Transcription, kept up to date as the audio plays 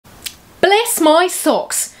Bless my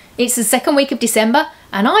socks! It's the second week of December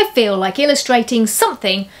and I feel like illustrating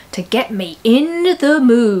something to get me in the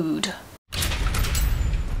mood.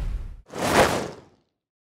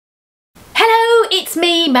 Hello, it's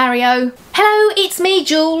me, Mario. Hello, it's me,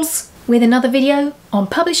 Jules, with another video on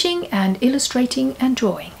publishing and illustrating and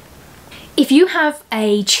drawing. If you have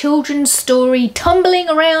a children's story tumbling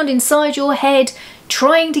around inside your head,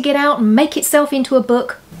 trying to get out and make itself into a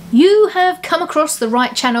book, you have come across the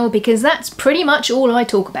right channel, because that's pretty much all I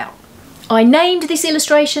talk about. I named this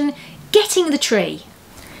illustration Getting the Tree.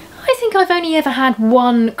 I think I've only ever had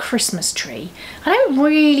one Christmas tree. I don't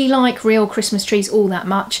really like real Christmas trees all that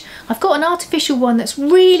much. I've got an artificial one that's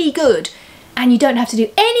really good, and you don't have to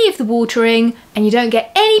do any of the watering and you don't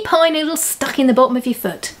get any pine needles stuck in the bottom of your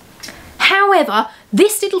foot. However,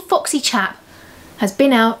 this little foxy chap has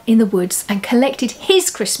been out in the woods and collected his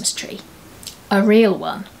Christmas tree, a real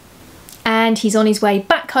one. And he's on his way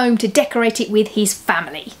back home to decorate it with his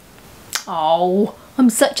family. Oh,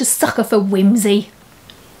 I'm such a sucker for whimsy.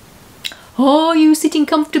 Are you sitting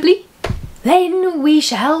comfortably? Then we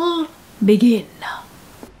shall begin.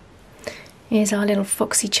 Here's our little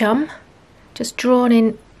foxy chum, just drawn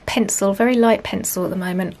in pencil, very light pencil at the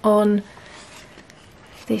moment, on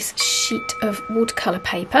this sheet of watercolour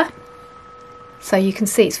paper. So you can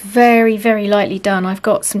see it's very, very lightly done. I've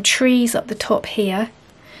got some trees up the top here,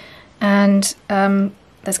 and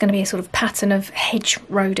there's going to be a sort of pattern of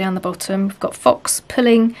hedgerow down the bottom. We've got fox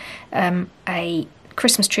pulling a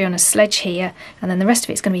Christmas tree on a sledge here, and then the rest of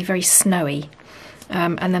it's going to be very snowy.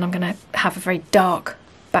 And then I'm going to have a very dark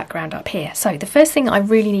background up here. So the first thing I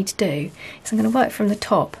really need to do is I'm going to work from the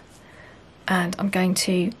top, and I'm going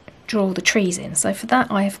to draw the trees in. So for that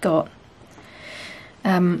I have got a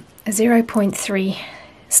 0.3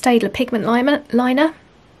 Staedtler pigment liner,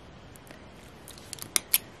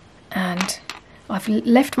 and I've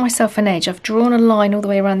left myself an edge. I've drawn a line all the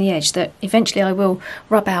way around the edge that eventually I will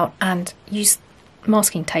rub out and use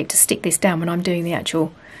masking tape to stick this down when I'm doing the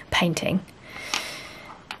actual painting.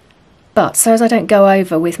 But so as I don't go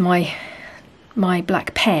over with my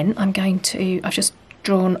black pen, I've just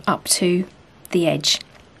drawn up to the edge.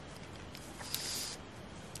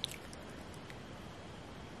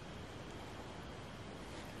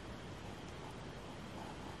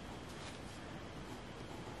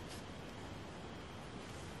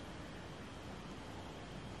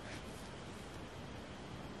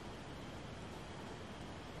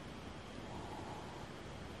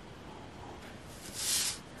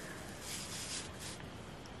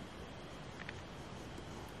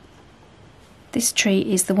 This tree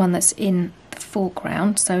is the one that's in the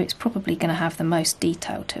foreground, so it's probably going to have the most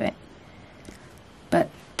detail to it. But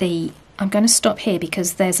I'm going to stop here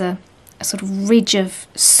because there's a sort of ridge of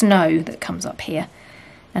snow that comes up here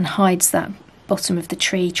and hides that bottom of the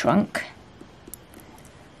tree trunk.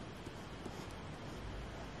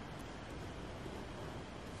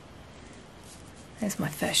 There's my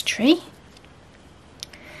first tree.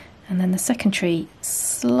 And then the second tree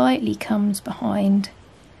slightly comes behind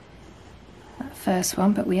that first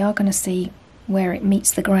one, but we are going to see where it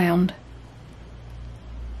meets the ground.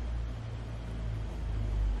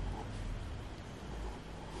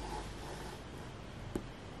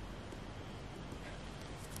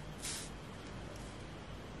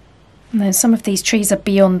 And then some of these trees are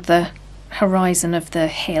beyond the horizon of the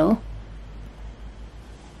hill.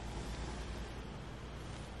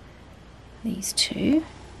 These two.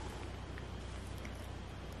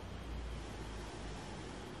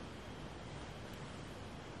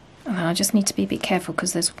 And I just need to be a bit careful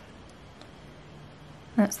because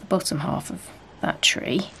that's the bottom half of that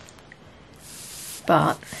tree.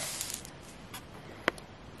 But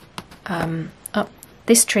up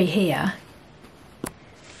this tree here,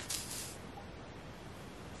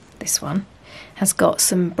 this one, has got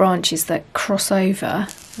some branches that cross over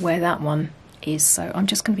where that one is. So I'm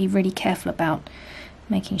just going to be really careful about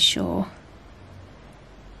making sure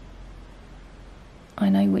I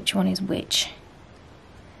know which one is which.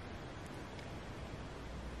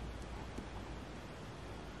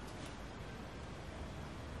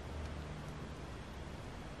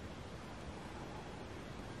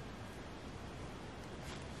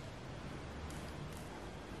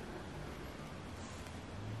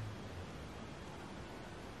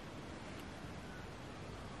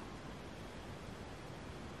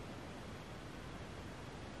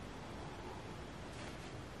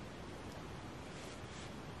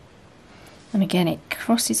 And again, it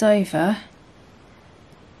crosses over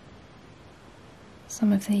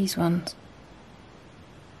some of these ones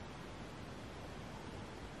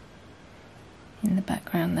in the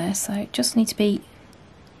background there, so just need to be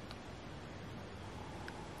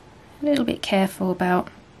a little bit careful about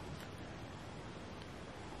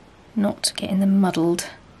not getting them muddled.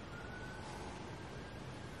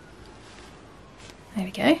 There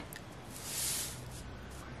we go.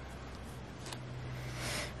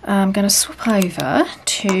 I'm going to swap over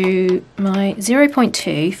to my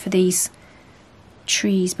 0.2 for these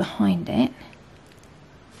trees behind it.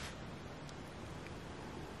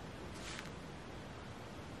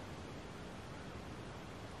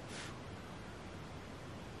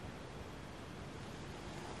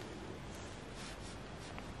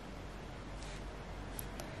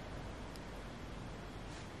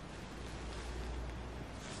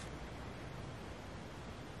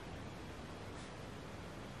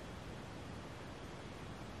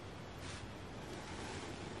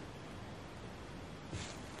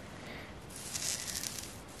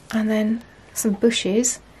 And then some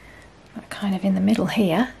bushes, kind of in the middle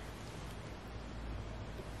here.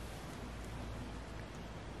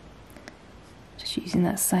 Just using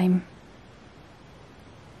that same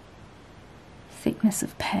thickness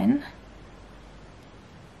of pen.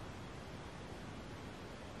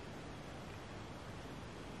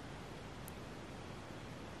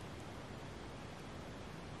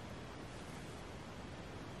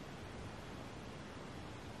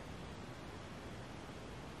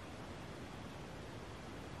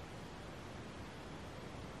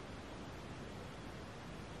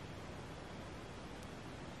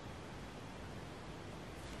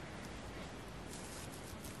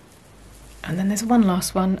 And then there's one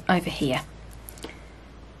last one over here.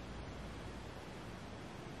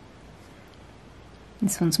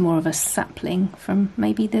 This one's more of a sapling from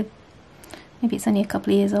maybe it's only a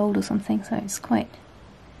couple of years old or something, so it's quite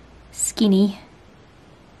skinny.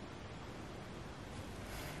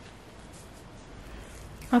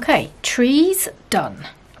 Okay, trees done.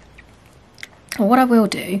 Well, what I will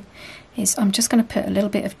do is I'm just going to put a little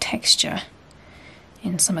bit of texture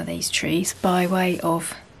in some of these trees by way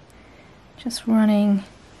of just running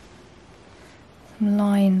some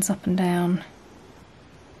lines up and down.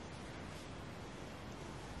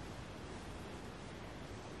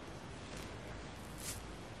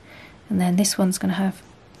 And then this one's going to have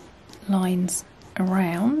lines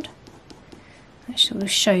around. That sort of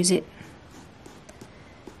shows it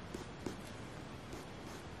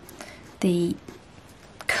the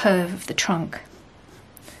curve of the trunk.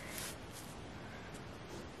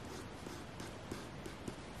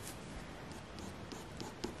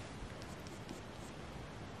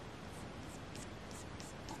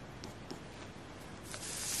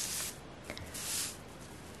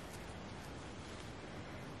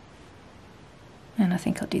 And I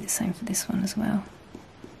think I'll do the same for this one as well.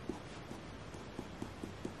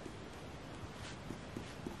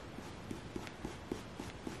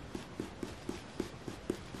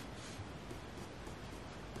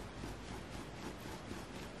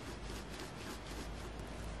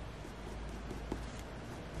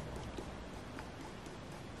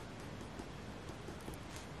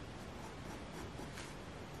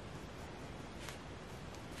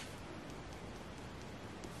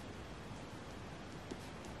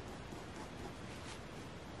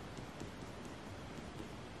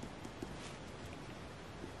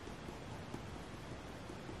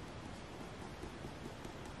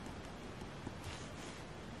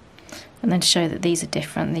 And then to show that these are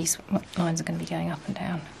different, these lines are going to be going up and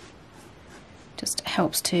down. Just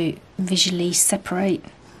helps to visually separate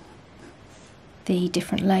the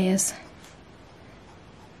different layers.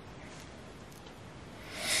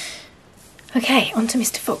 Okay, on to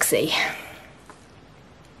Mr. Foxy.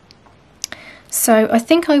 So I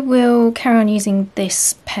think I will carry on using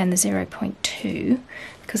this pen, the 0.2,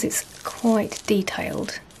 because it's quite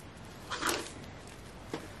detailed.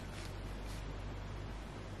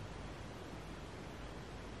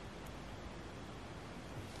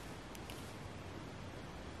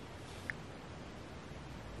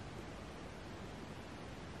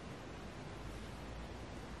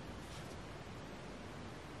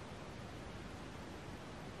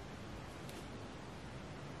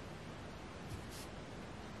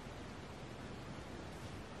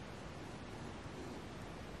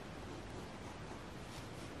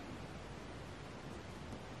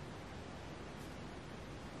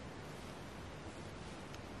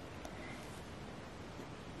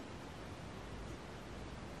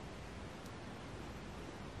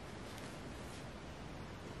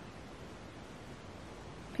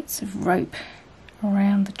 Bits of rope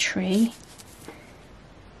around the tree,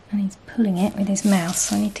 and he's pulling it with his mouth,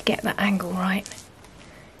 so I need to get that angle right.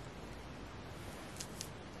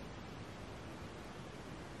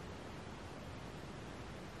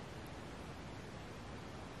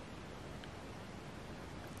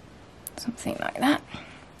 Something like that.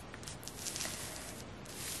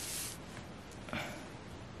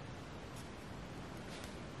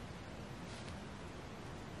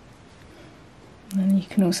 And you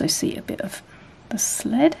can also see a bit of the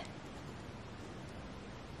sled.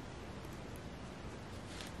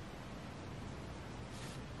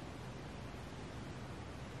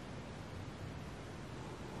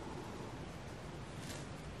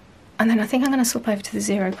 And then I think I'm going to swap over to the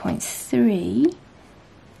 0.3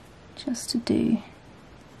 just to do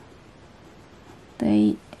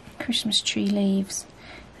the Christmas tree leaves.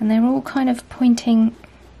 And they're all kind of pointing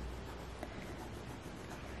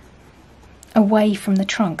away from the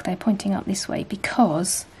trunk. They're pointing up this way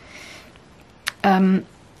because when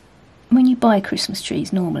you buy Christmas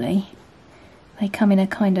trees normally, they come in a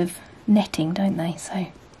kind of netting, don't they? So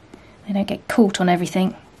they don't get caught on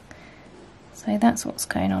everything. So that's what's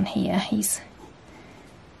going on here. He's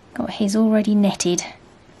got his already netted.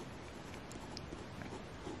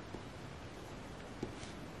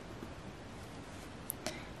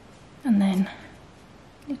 And then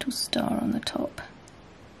a little star on the top.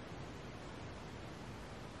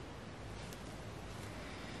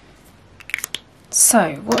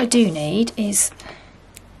 So what I do need is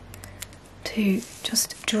to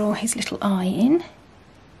just draw his little eye in.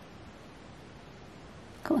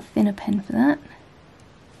 Got a thinner pen for that.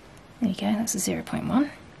 There you go, that's a 0.1.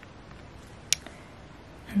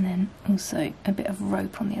 And then also a bit of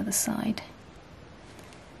rope on the other side.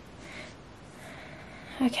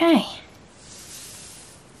 Okay.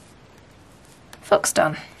 Fox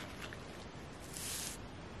done.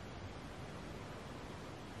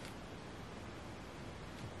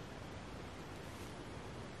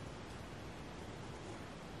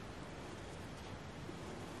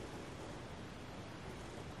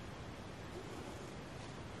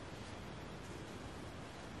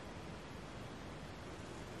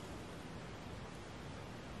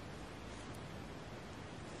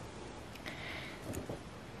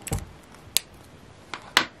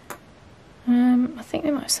 I think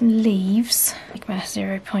we might have some leaves. Make my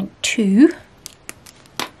 0.2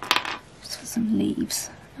 just for some leaves.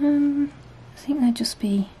 I think they'd just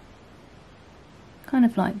be kind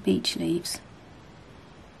of like beech leaves,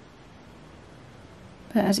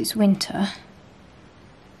 but as it's winter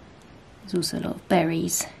there's also a lot of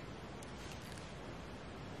berries.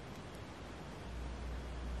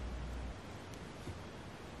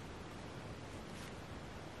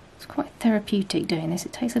 It's quite therapeutic doing this.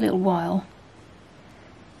 It takes a little while,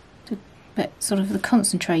 but sort of the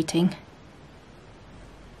concentrating,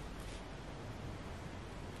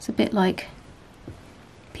 it's a bit like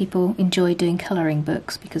people enjoy doing colouring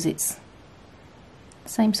books because it's the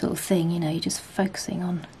same sort of thing, you know, you're just focusing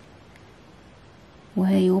on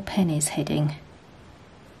where your pen is heading.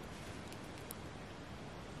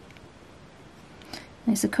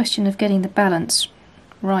 And it's a question of getting the balance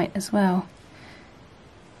right as well.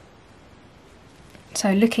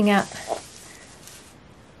 So looking at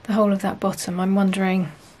the whole of that bottom, I'm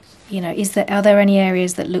wondering, you know, are there any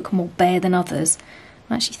areas that look more bare than others?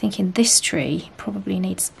 I'm actually thinking this tree probably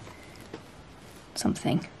needs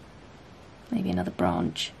something, maybe another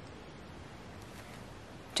branch.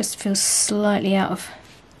 Just feels slightly out of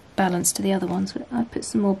balance to the other ones, but I'll put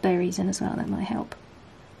some more berries in as well, that might help.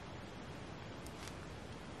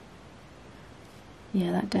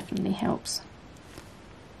 Yeah, that definitely helps.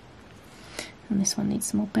 And this one needs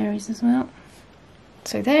some more berries as well.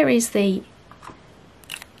 So there is the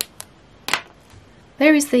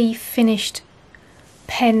finished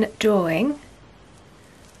pen drawing.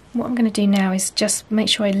 What I'm going to do now is just make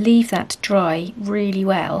sure I leave that to dry really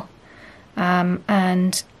well,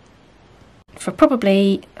 and for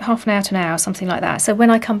probably half an hour to an hour, something like that. So when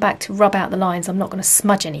I come back to rub out the lines, I'm not going to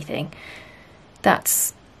smudge anything.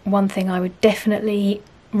 That's one thing I would definitely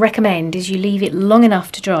recommend, is you leave it long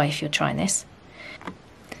enough to dry if you're trying this.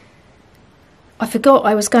 I forgot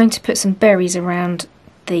I was going to put some berries around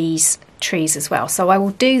these trees as well, so I will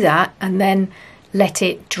do that and then let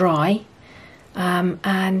it dry,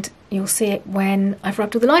 and you'll see it when I've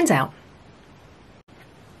rubbed all the lines out.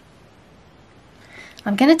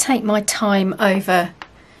 I'm going to take my time over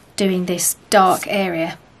doing this dark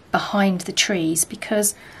area behind the trees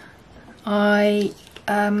because I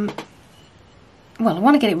want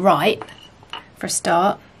to get it right for a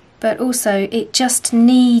start, but also it just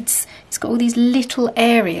needs, it's got all these little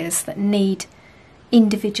areas that need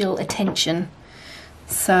individual attention.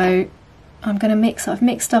 So I'm going to mix, I've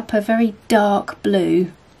mixed up a very dark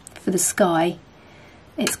blue for the sky.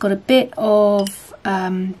 It's got a bit of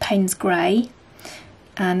Payne's grey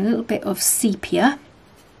and a little bit of sepia,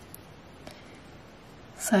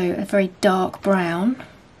 so a very dark brown.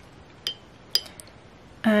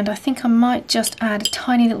 And I think I might just add a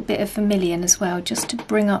tiny little bit of vermilion as well, just to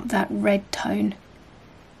bring up that red tone.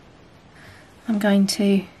 I'm going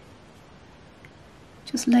to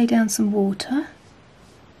just lay down some water.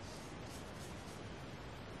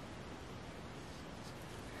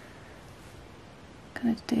 I'm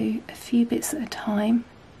going to do a few bits at a time.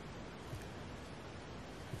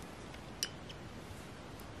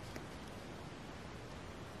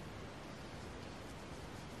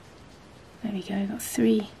 There we go, got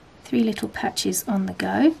three little patches on the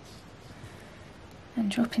go, and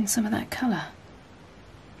drop in some of that colour.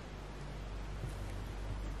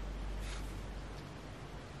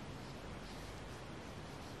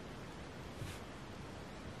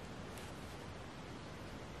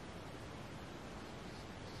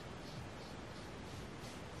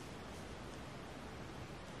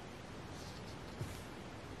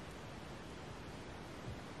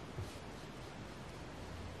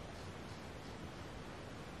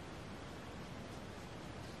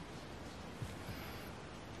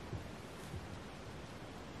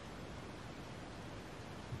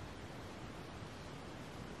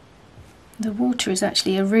 The water is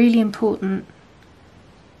actually a really important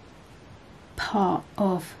part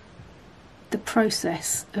of the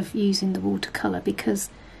process of using the watercolour, because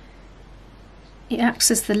it acts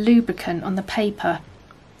as the lubricant on the paper,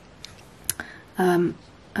 and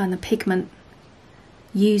the pigment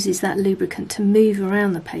uses that lubricant to move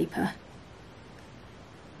around the paper.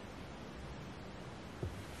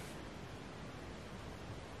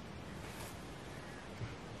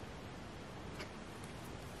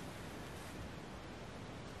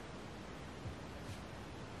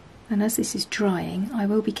 And as this is drying, I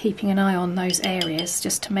will be keeping an eye on those areas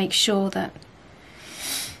just to make sure that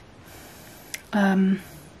there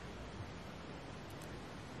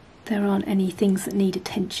aren't any things that need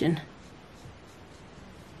attention.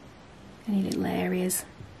 Any little areas.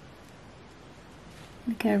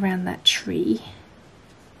 I'm going to go around that tree.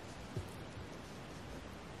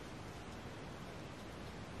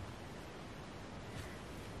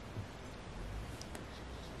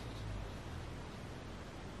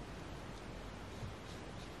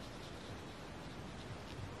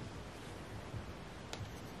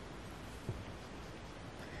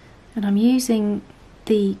 And I'm using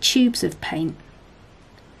the tubes of paint.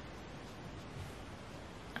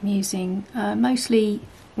 I'm using mostly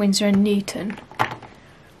Winsor & Newton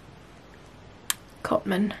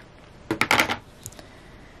Cotman.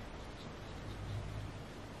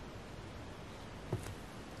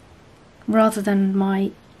 Rather than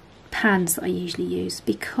my pans that I usually use,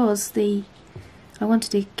 because I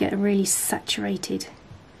wanted to get a really saturated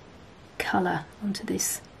colour onto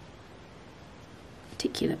this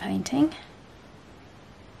particular painting.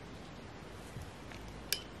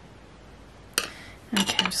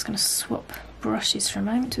 Okay, I'm just going to swap brushes for a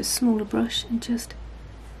moment to a smaller brush and just,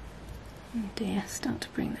 oh dear, start to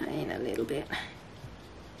bring that in a little bit.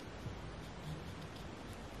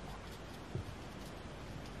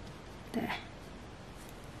 There.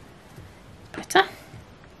 Better.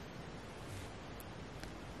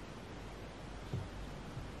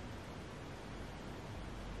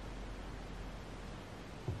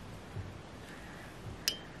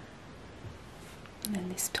 And then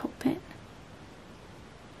this top bit.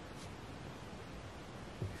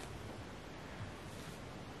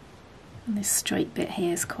 And this straight bit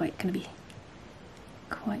here is going to be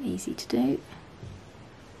quite easy to do.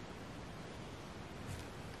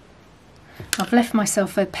 I've left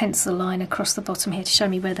myself a pencil line across the bottom here to show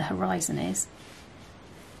me where the horizon is.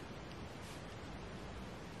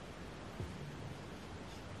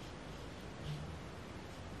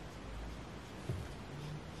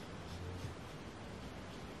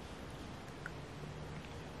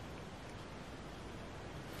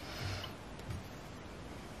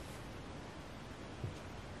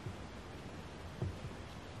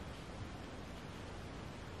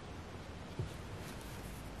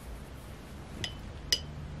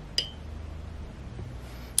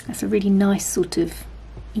 That's a really nice sort of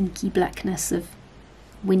inky blackness of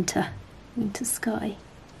winter sky.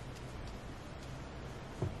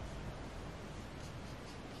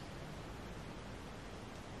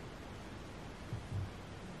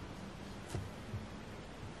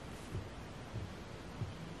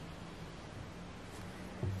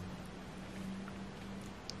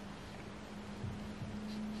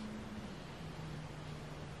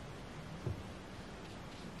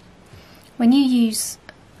 When you use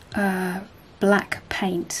black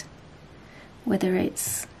paint, whether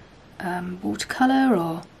it's watercolour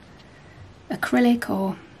or acrylic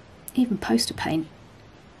or even poster paint,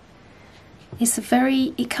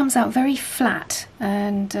 it comes out very flat,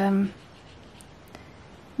 and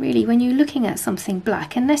really, when you're looking at something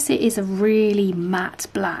black, unless it is a really matte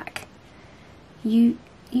black, you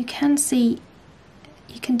can see,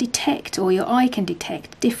 you can detect, or your eye can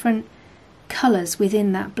detect different colours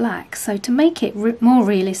within that black. So to make it more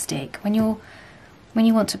realistic, when you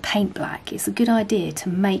want to paint black, it's a good idea to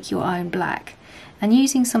make your own black, and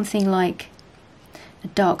using something like a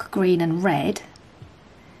dark green and red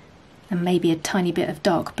and maybe a tiny bit of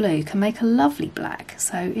dark blue can make a lovely black.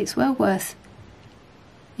 So it's well worth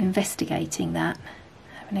investigating that,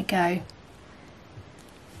 having a go.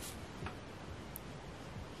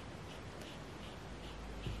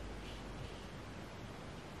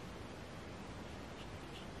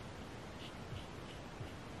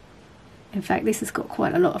 In fact, this has got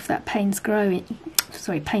quite a lot of that Payne's Grey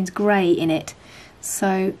in it,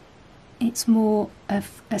 so it's more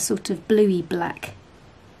of a sort of bluey black.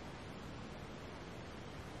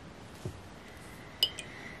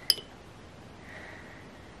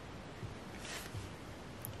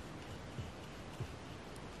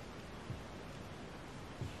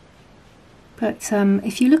 But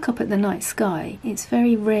if you look up at the night sky, it's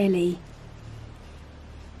very rarely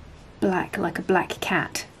black, like a black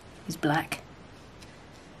cat is black.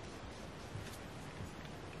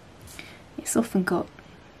 It's often got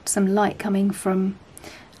some light coming from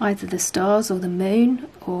either the stars or the moon,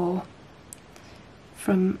 or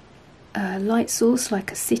from a light source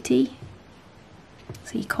like a city.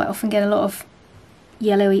 So you quite often get a lot of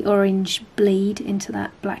yellowy orange bleed into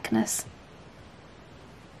that blackness.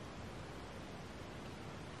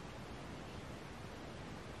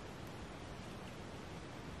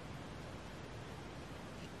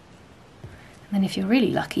 And then if you're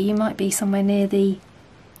really lucky, you might be somewhere near the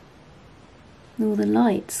Northern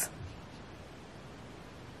Lights.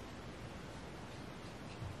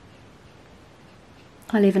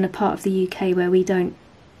 I live in a part of the UK where we don't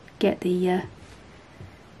get the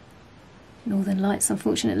Northern Lights,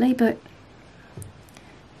 unfortunately, but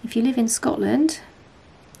if you live in Scotland,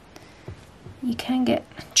 you can get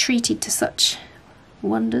treated to such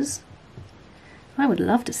wonders. I would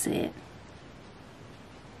love to see it.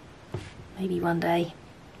 Maybe one day.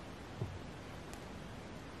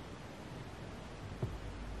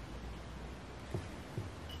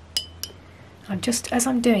 As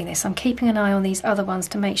I'm doing this, I'm keeping an eye on these other ones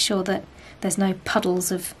to make sure that there's no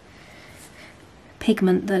puddles of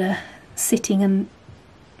pigment that are sitting and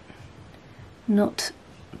not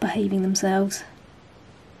behaving themselves.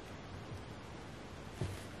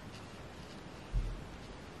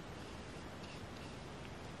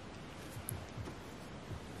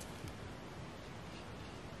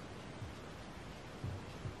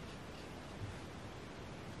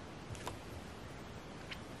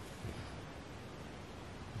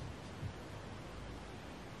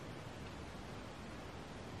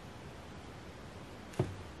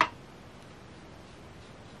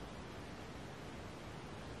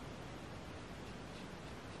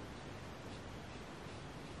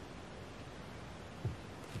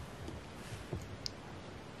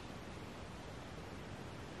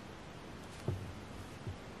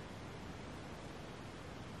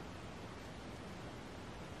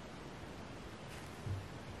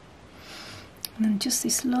 And then just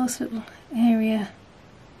this last little area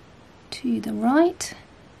to the right.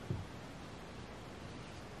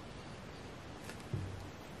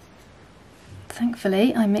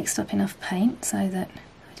 Thankfully I mixed up enough paint so that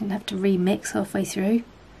I didn't have to remix halfway through,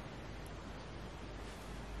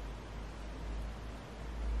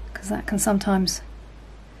 because that can sometimes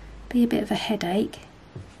be a bit of a headache,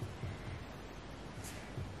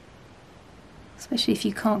 especially if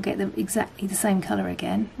you can't get exactly the same colour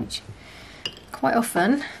again, which quite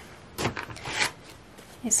often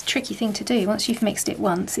it's a tricky thing to do. Once you've mixed it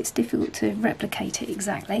once, it's difficult to replicate it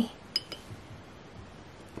exactly.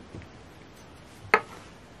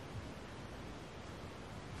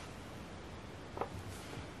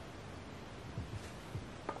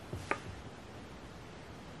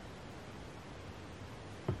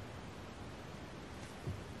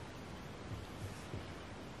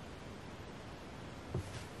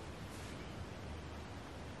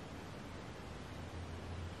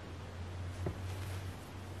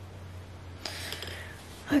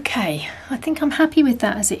 Okay, I think I'm happy with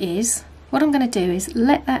that as it is. What I'm going to do is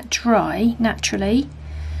let that dry naturally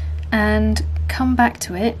and come back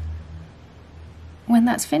to it when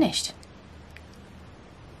that's finished.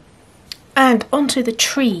 And onto the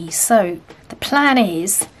trees. So the plan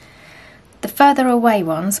is the further away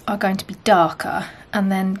ones are going to be darker and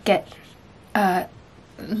then get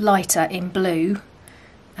lighter in blue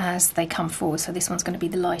as they come forward. So this one's going to be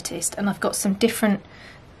the lightest, and I've got some different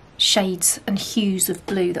shades and hues of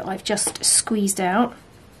blue that I've just squeezed out.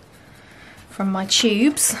 from my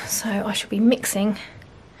tubes, so I shall be mixing.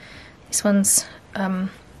 This one's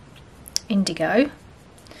indigo,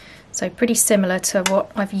 so pretty similar to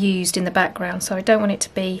what I've used in the background, so I don't want it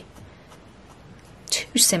to be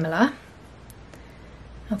too similar,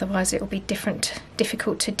 otherwise it will be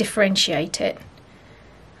difficult to differentiate it.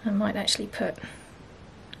 I might actually put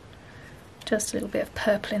just a little bit of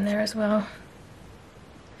purple in there as well.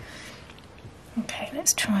 Okay,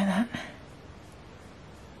 let's try that.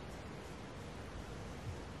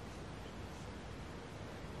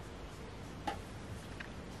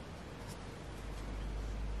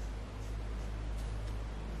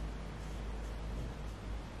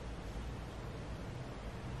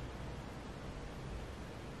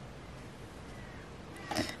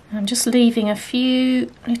 I'm just leaving a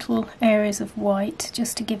few little areas of white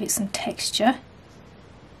just to give it some texture.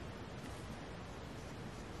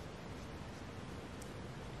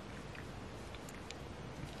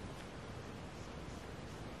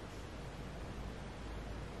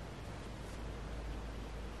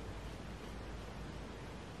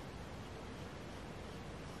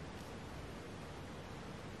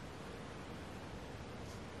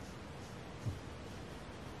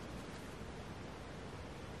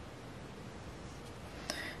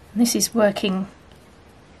 This is working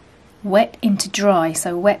wet into dry,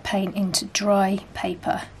 so wet paint into dry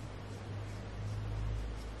paper.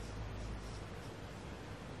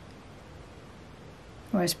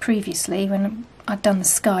 Whereas previously, when I'd done the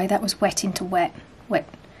sky, that was wet into wet.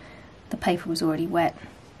 The paper was already wet.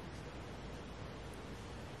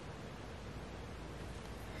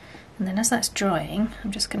 And then as that's drying,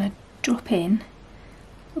 I'm just going to drop in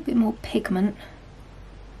a little bit more pigment.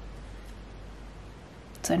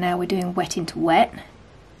 So now we're doing wet into wet.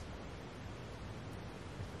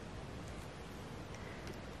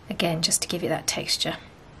 Again, just to give it that texture.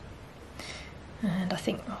 And I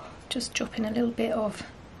think I'll just drop in a little bit of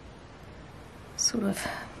sort of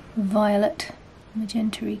violet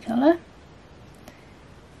magenta-y colour.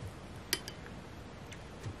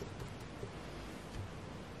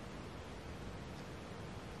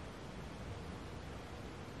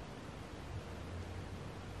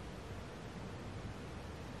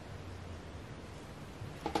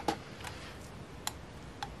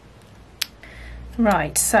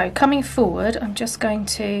 Right, so coming forward, I'm just going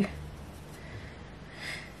to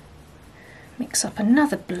mix up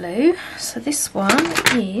another blue. So this one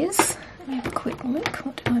is, let me have a quick look,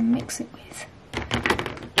 what do I mix it with?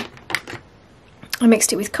 I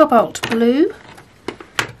mixed it with cobalt blue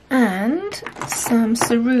and some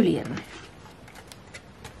cerulean.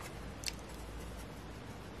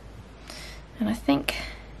 And I think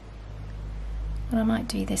what I might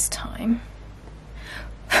do this time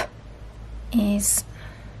is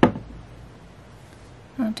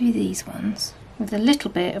I'll do these ones with a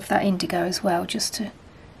little bit of that indigo as well, just to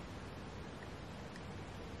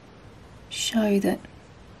show that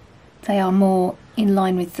they are more in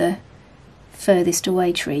line with the furthest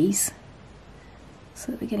away trees,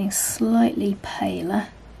 so that we're getting slightly paler.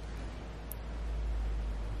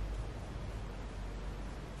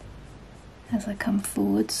 As I come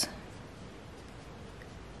forwards.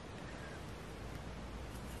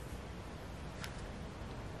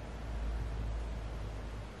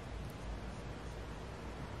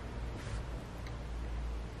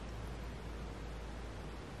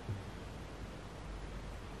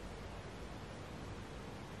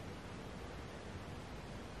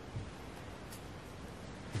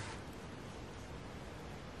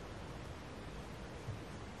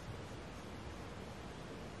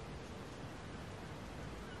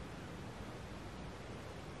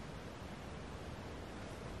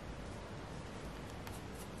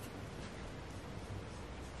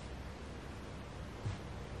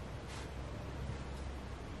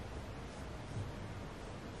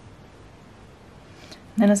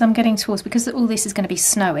 Then as I'm getting towards, because all this is going to be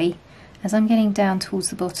snowy, as I'm getting down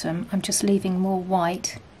towards the bottom, I'm just leaving more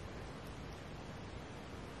white.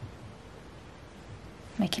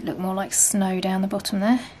 Make it look more like snow down the bottom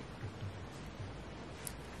there.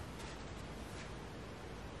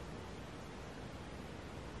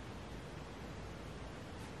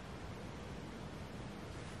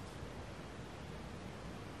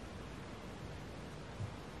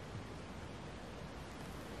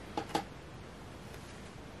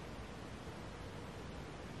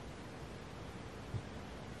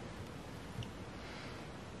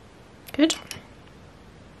 Good.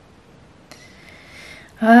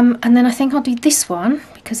 And then I think I'll do this one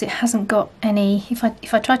because it hasn't got any.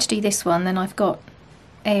 If I try to do this one, then I've got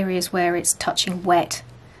areas where it's touching wet,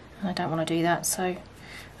 and I don't want to do that. So I'm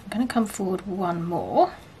going to come forward one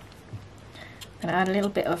more and add a little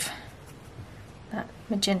bit of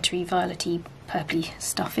magenta-y, violet-y, purpley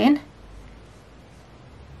stuff in.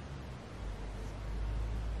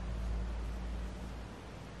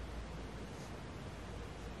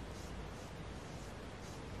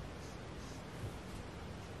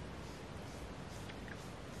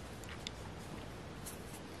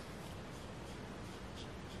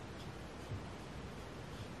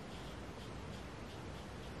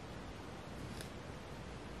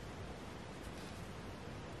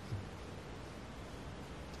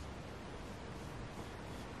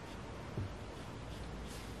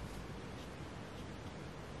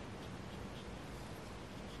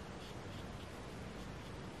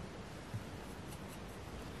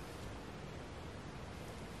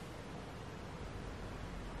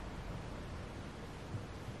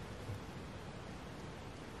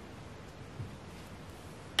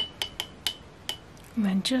 And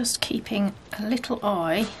then just keeping a little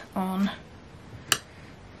eye on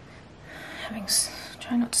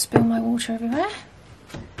try not to spill my water everywhere.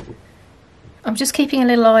 I'm just keeping a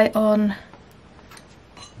little eye on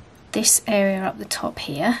this area up the top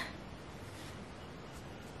here.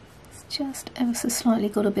 It's just ever so slightly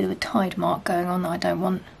got a bit of a tide mark going on that I don't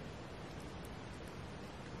want.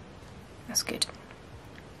 That's good.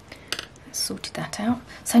 Sorted that out.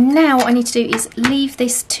 So now what I need to do is leave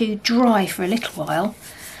this to dry for a little while.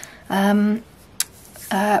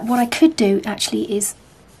 What I could do actually is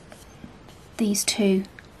these two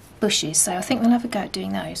bushes, so I think we'll have a go at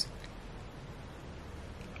doing those.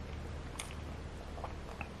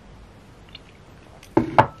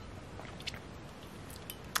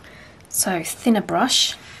 So thinner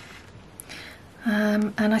brush,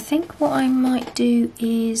 and I think what I might do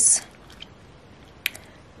is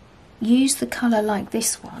use the colour like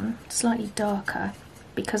this one, slightly darker,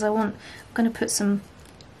 because I'm going to put some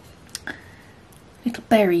little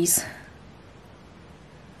berries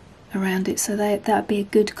around it, so that would be a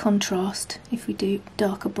good contrast if we do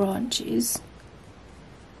darker branches.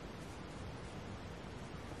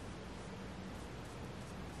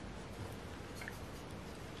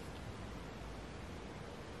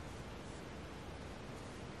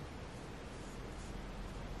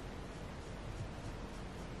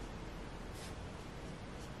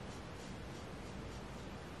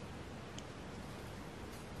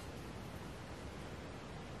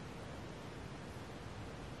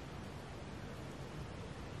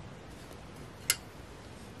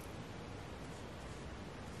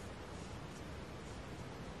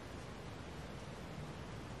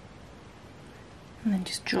 And then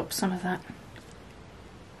just drop some of that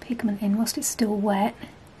pigment in whilst it's still wet.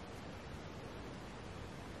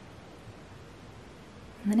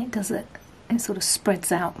 And then it does it sort of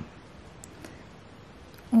spreads out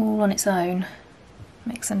all on its own,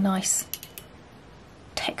 makes a nice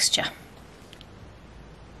texture.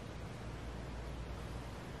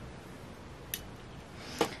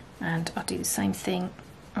 And I'll do the same thing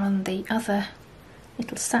on the other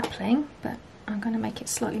little sapling, but I'm going to make it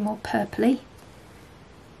slightly more purpley.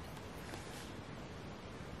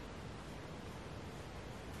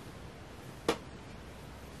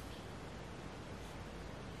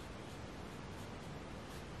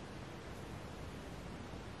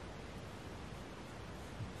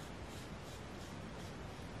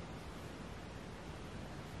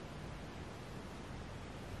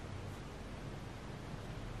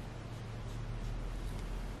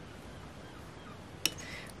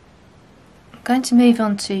 Going to move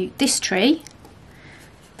on to this tree,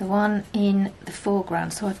 the one in the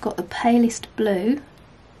foreground. So I've got the palest blue,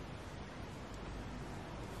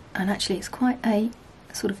 and actually it's quite a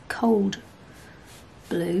sort of cold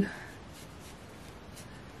blue.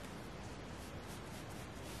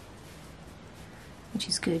 Which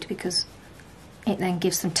is good because it then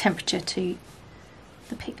gives some temperature to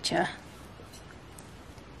the picture.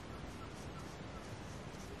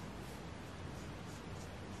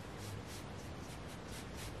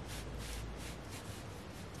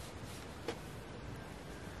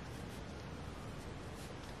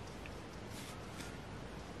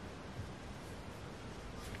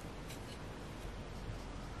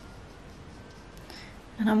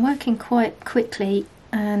 And I'm working quite quickly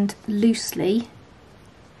and loosely,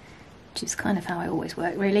 which is kind of how I always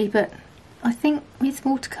work really, but I think with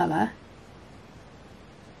watercolour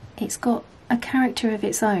it's got a character of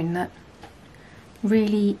its own that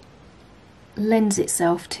really lends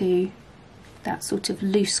itself to that sort of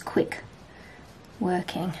loose, quick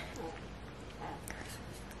working.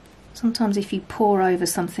 Sometimes if you pour over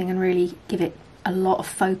something and really give it a lot of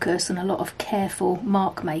focus and a lot of careful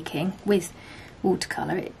mark making with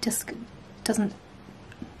watercolour, it just doesn't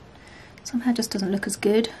look as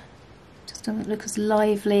good, just doesn't look as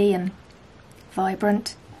lively and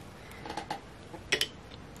vibrant.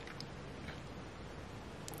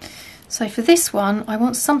 So for this one, I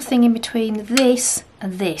want something in between this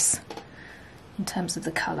and this in terms of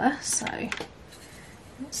the colour. So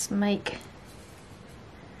let's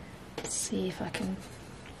see if I can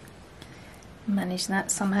manage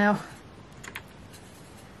that somehow.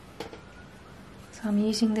 So I'm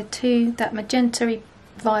using the two, that magenta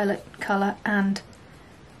violet colour and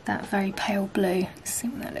that very pale blue. Let's see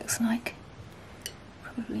what that looks like.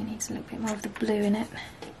 Probably needs a little bit more of the blue in it.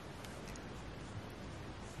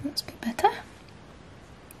 That's a bit better.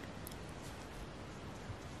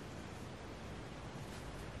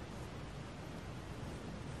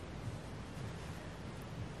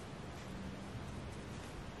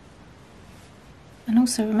 And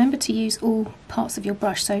also remember to use all parts of your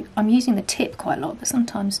brush. So I'm using the tip quite a lot, but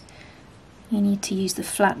sometimes you need to use the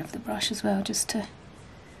flat of the brush as well, just to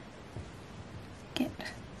get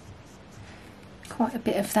quite a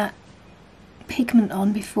bit of that pigment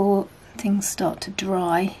on before things start to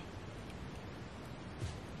dry.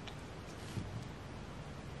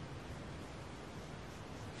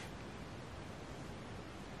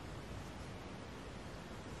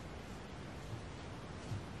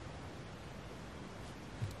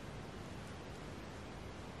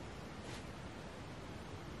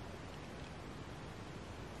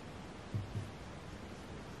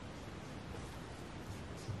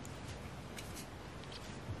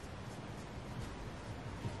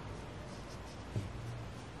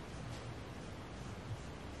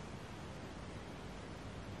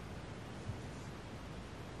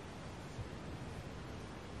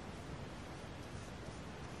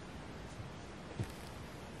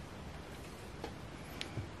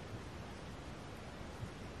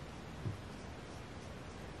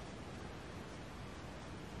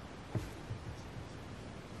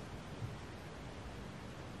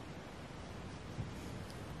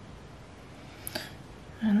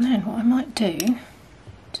 And then what I might do,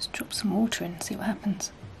 just drop some water in and see what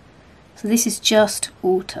happens. So this is just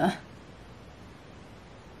water.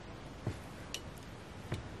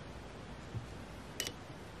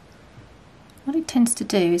 What it tends to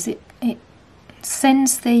do is it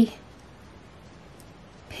sends the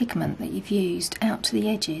pigment that you've used out to the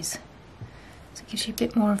edges. So it gives you a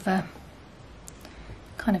bit more of a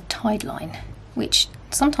kind of tide line, which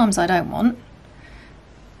sometimes I don't want.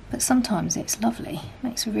 But sometimes it's lovely,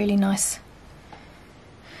 makes a really nice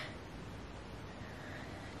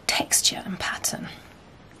texture and pattern.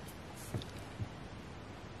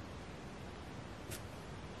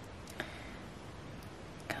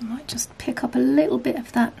 I might just pick up a little bit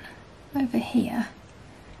of that over here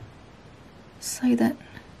so that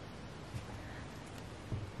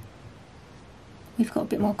we've got a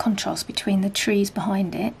bit more contrast between the trees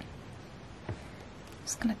behind it.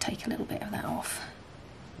 Just going to take a little bit of that off.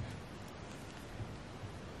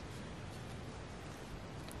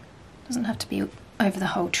 Doesn't have to be over the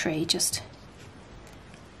whole tree, just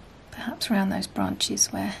perhaps around those branches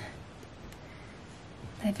where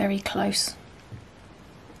they're very close.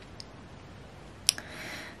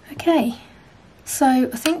 Okay, so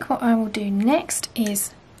I think what I will do next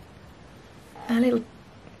is a little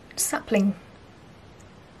sapling.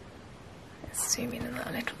 Let's zoom in on that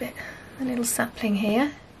a little bit. A little sapling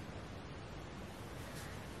here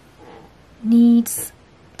needs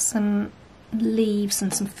some leaves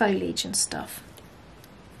and some foliage and stuff,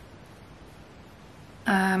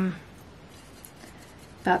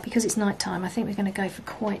 but because it's night time I think we're going to go for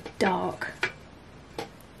quite dark.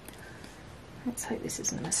 Let's hope this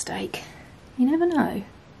isn't a mistake, you never know.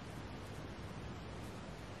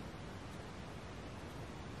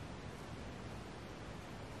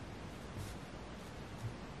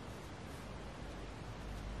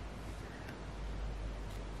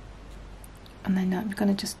 And then I'm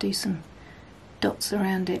going to just do some dots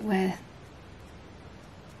around it where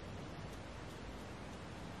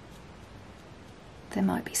there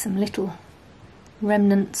might be some little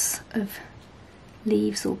remnants of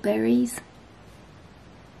leaves or berries.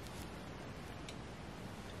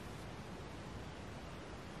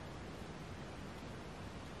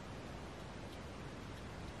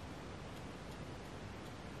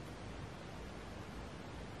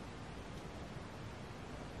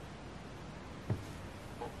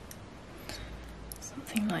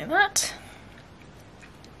 Something like that.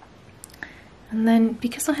 And then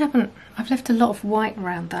because I've left a lot of white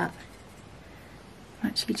around that, I'm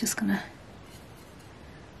actually just going to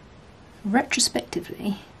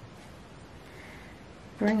retrospectively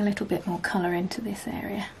bring a little bit more colour into this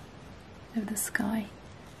area of the sky.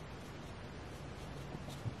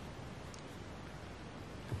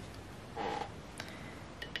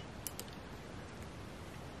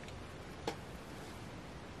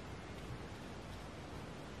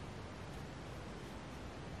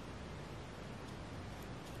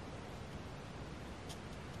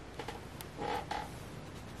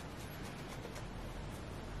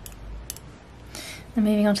 And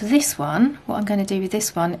moving on to this one, what I'm going to do with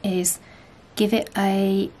this one is give it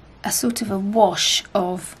a sort of a wash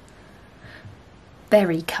of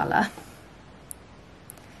berry colour.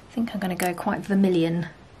 I think I'm going to go quite vermilion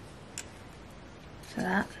for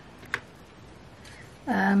that,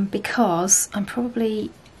 because I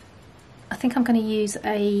think I'm going to use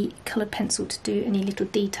a coloured pencil to do any little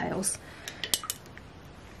details,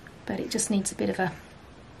 but it just needs a bit of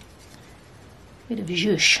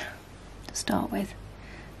zhuzh to start with.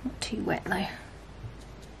 Not too wet though.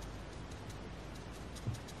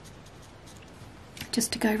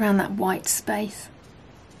 Just to go around that white space.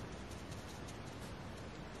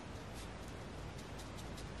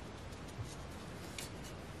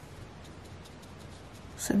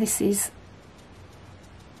 So this is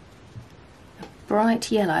a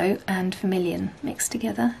bright yellow and vermilion mixed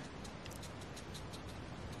together.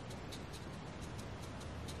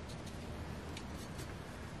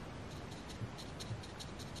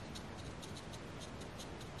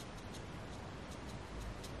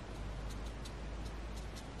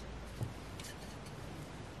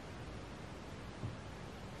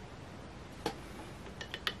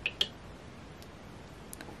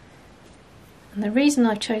 And the reason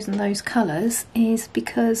I've chosen those colours is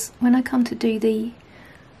because when I come to do the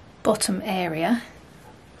bottom area,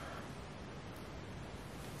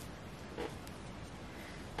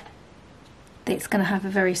 it's going to have a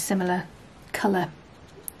very similar colour,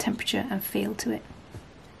 temperature and feel to it.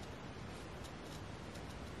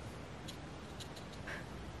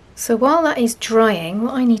 So while that is drying,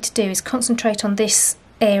 what I need to do is concentrate on this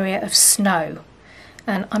area of snow,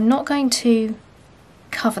 and I'm not going to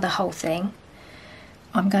cover the whole thing.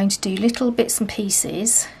 I'm going to do little bits and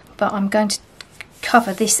pieces, but I'm going to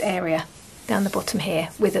cover this area down the bottom here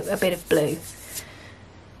with a bit of blue.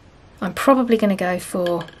 I'm probably going to go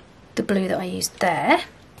for the blue that I used there,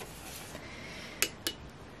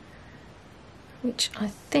 which I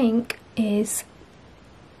think is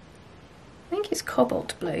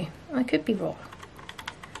cobalt blue. I could be wrong.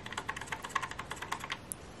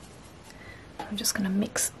 I'm just going to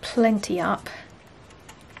mix plenty up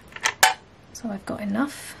so I've got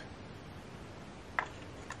enough.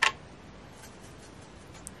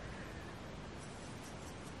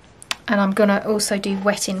 And I'm going to also do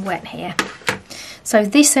wet in wet here. So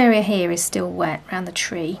this area here is still wet around the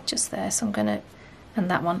tree, just there. So I'm going to,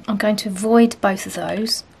 and that one, I'm going to avoid both of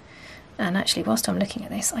those. And actually, whilst I'm looking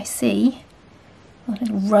at this, I see a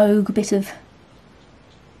little rogue bit of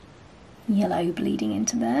yellow bleeding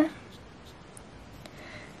into there.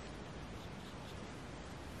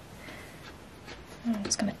 I'm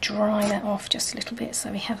just going to dry that off just a little bit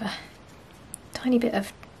so we have a tiny bit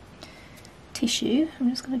of tissue.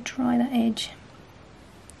 I'm just going to dry that edge.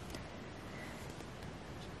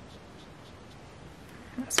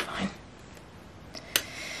 That's fine.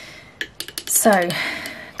 So,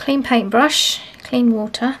 clean paintbrush, clean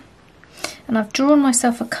water, and I've drawn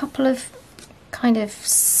myself a couple of kind of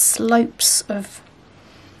slopes of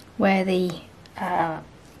where the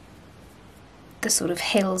sort of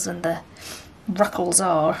hills and the ruckles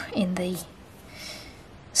are in the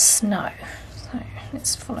snow. So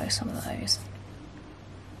let's follow some of those.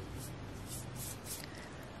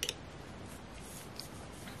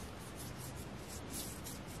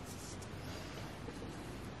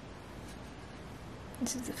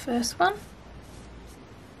 This is the first one.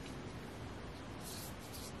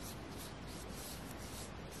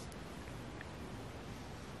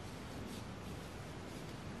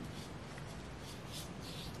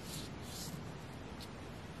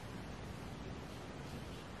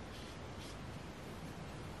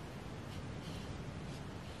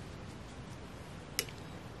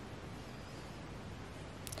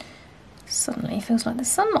 Suddenly it feels like the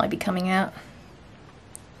sun might be coming out.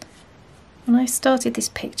 When I started this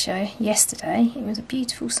picture yesterday, it was a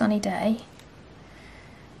beautiful sunny day,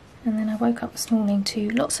 and then I woke up this morning to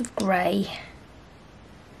lots of grey,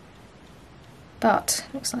 but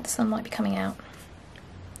looks like the sun might be coming out.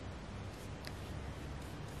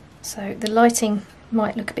 So the lighting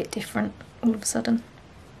might look a bit different all of a sudden.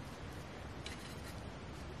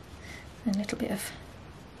 A little bit of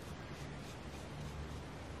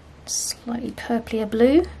slightly purplier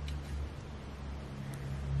blue.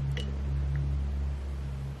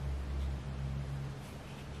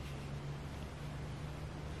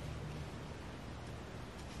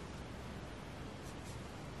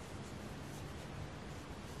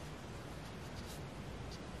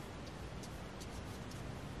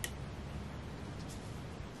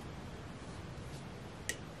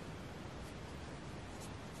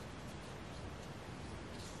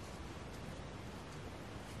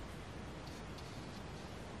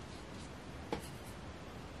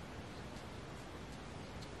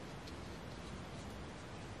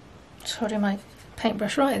 Just holding my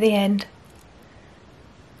paintbrush right at the end,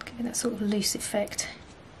 giving that sort of loose effect.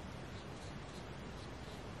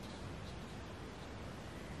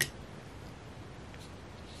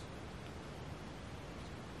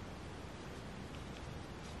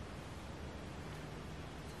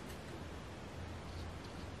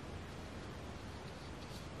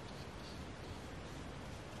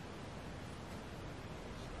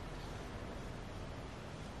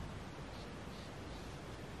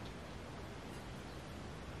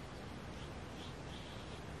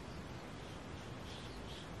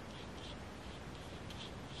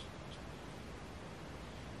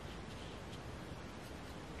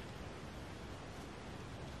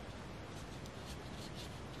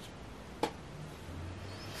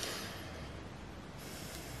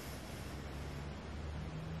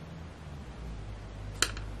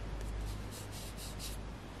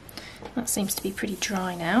 That seems to be pretty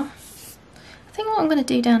dry now. I think what I'm going to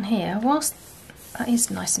do down here, whilst that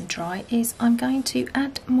is nice and dry, is I'm going to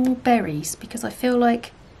add more berries because I feel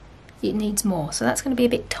like it needs more. So that's going to be a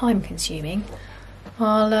bit time consuming.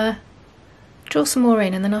 I'll draw some more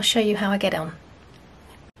in and then I'll show you how I get on.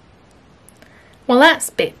 Well, that's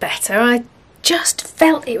a bit better. I just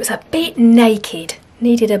felt it was a bit naked.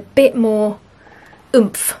 Needed a bit more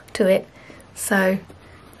oomph to it. So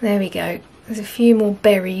there we go. There's a few more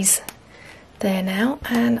berries there now,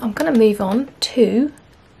 and I'm going to move on to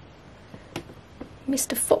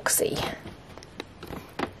Mr. Foxy.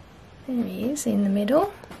 There he is in the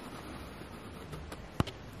middle.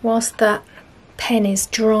 Whilst that pen is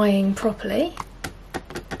drying properly.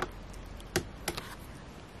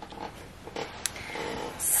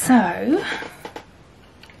 So,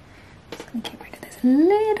 just going to get rid of this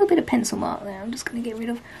little bit of pencil mark there. I'm just going to get rid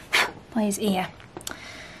of by his ear.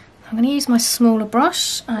 I'm going to use my smaller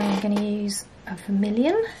brush. I'm going to use a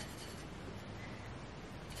vermilion.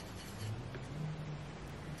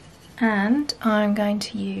 And I'm going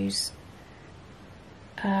to use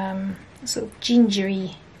a sort of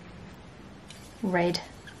gingery red.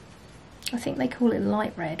 I think they call it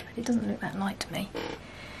light red, but it doesn't look that light to me.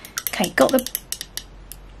 Okay, got the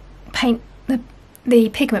paint, the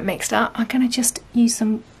pigment mixed up. I'm going to just use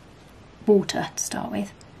some water to start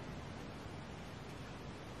with.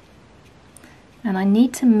 And I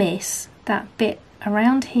need to miss that bit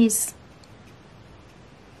around his,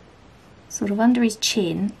 sort of under his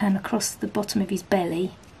chin and across the bottom of his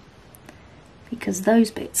belly, because those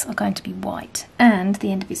bits are going to be white, and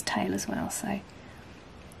the end of his tail as well. So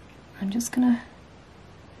I'm just going to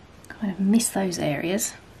kind of miss those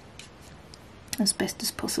areas as best as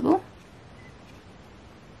possible.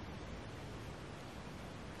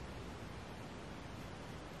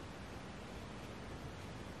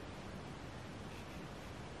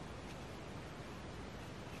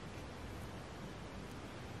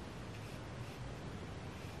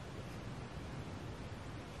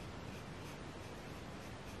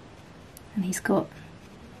 And he's got,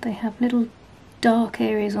 they have little dark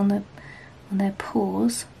areas on their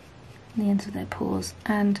paws, on the ends of their paws,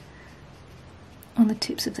 and on the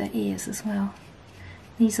tips of their ears as well.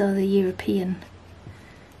 These are the European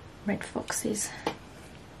red foxes.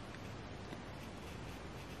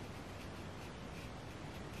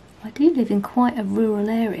 I do live in quite a rural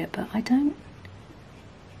area, but I don't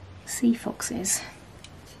see foxes.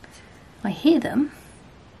 I hear them,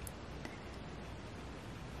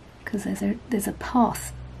 because there's a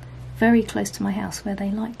path very close to my house where they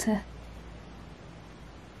like to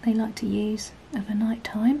use of a night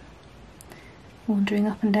time, wandering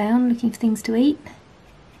up and down looking for things to eat.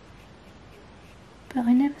 But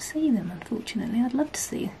I never see them, unfortunately. I'd love to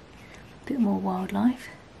see a bit more wildlife.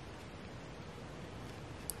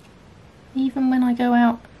 Even when I go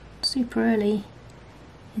out super early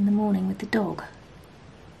in the morning with the dog.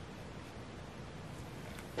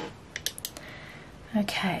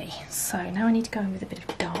 Okay, so now I need to go in with a bit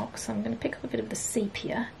of dark, so I'm going to pick up a bit of the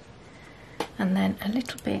sepia and then a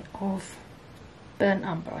little bit of burnt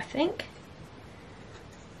umber, I think.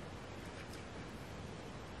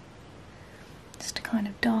 Just to kind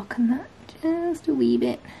of darken that just a wee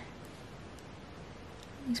bit.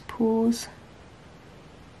 These paws,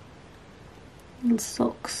 little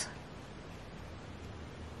socks.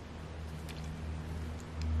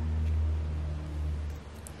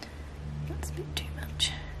 That's a bit too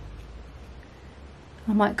much.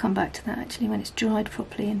 I might come back to that actually when it's dried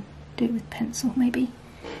properly and do it with pencil maybe.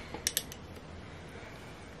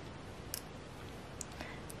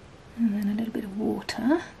 And then a little bit of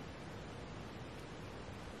water.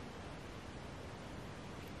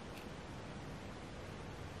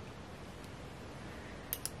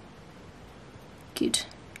 Good.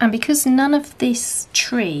 And because none of this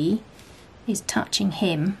tree is touching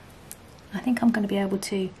him, I think I'm going to be able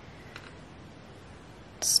to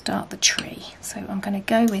start the tree. So I'm going to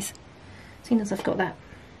go with, as soon as I've got that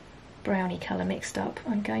brownie colour mixed up,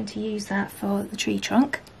 I'm going to use that for the tree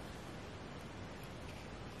trunk.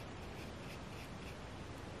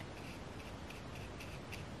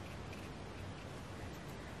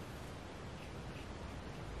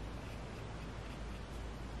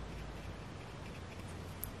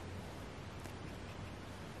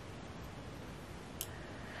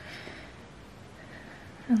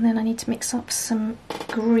 And then I need to mix up some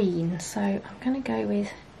green, so I'm going to go with,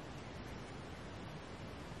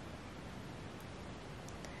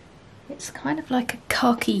 it's kind of like a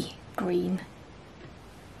khaki green,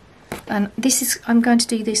 and this is, I'm going to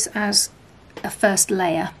do this as a first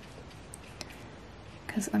layer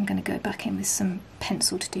because I'm going to go back in with some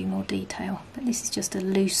pencil to do more detail, but this is just a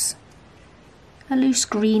loose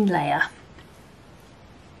green layer.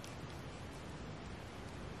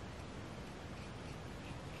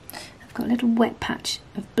 I've got a little wet patch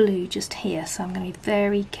of blue just here, so I'm going to be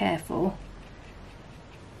very careful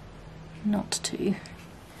not to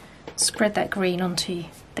spread that green onto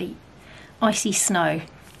the icy snow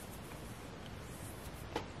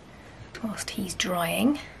whilst he's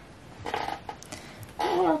drying.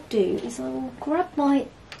 What I'll do is I will grab my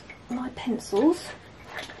pencils.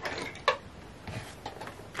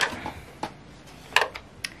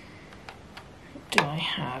 What do I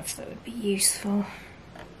have that would be useful?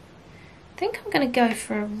 I think I'm going to go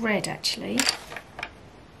for a red actually.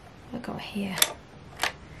 What have I got here?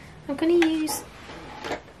 I'm going to use,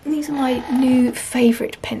 these are my new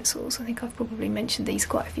favourite pencils. I think I've probably mentioned these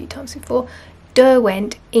quite a few times before.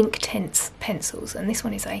 Derwent Inktense pencils, and this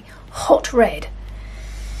one is a hot red.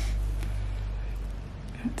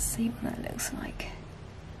 Let's see what that looks like.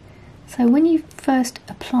 So when you first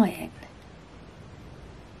apply it,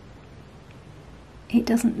 it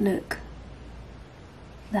doesn't look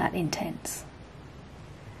that intense,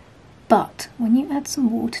 but when you add some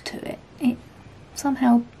water to it, it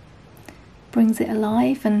somehow brings it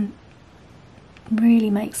alive and really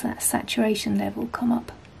makes that saturation level come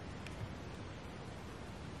up.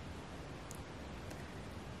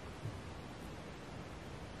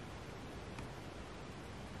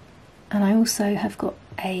 And I also have got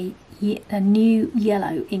a new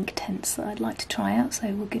yellow Inktense that I'd like to try out, so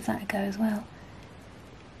we'll give that a go as well.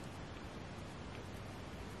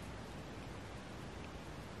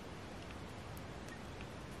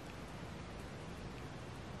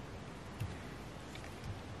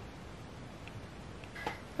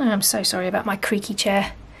 I'm so sorry about my creaky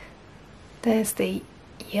chair. There's the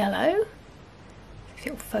yellow. If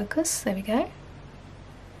it'll focus, there we go.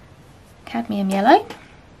 Cadmium yellow.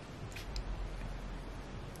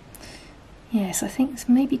 Yes, I think it's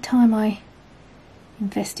maybe time I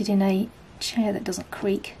invested in a chair that doesn't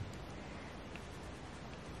creak.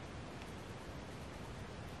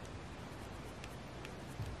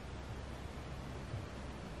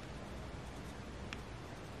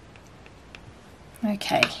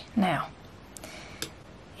 Okay, now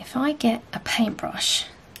if I get a paintbrush,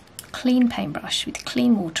 clean paintbrush with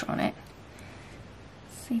clean water on it,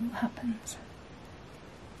 see what happens.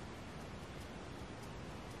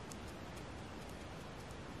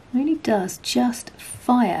 It really does just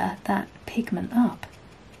fire that pigment up.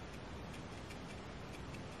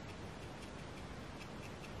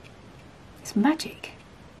 It's magic.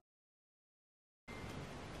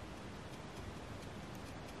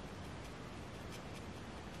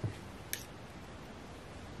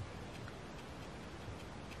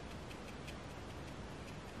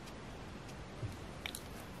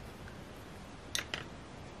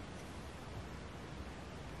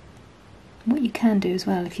 What you can do as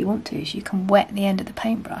well, if you want to, is you can wet the end of the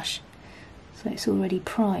paintbrush so it's already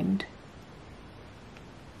primed.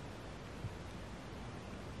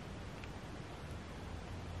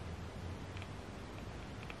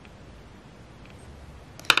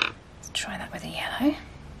 Let's try that with a yellow.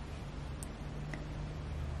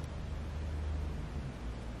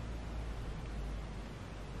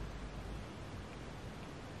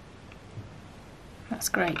 That's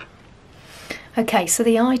great. Okay, so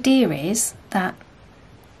the idea is that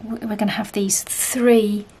we're going to have these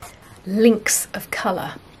three links of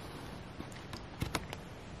colour.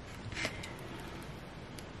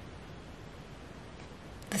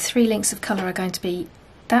 The three links of colour are going to be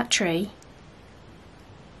that tree,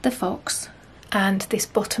 the fox, and this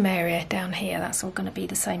bottom area down here. That's all going to be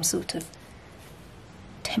the same sort of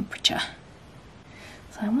temperature.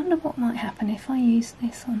 So I wonder what might happen if I use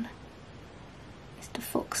this on Mr.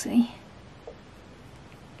 Foxy.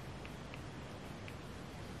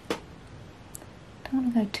 Don't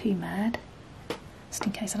want to go too mad. just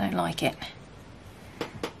in case I don't like it.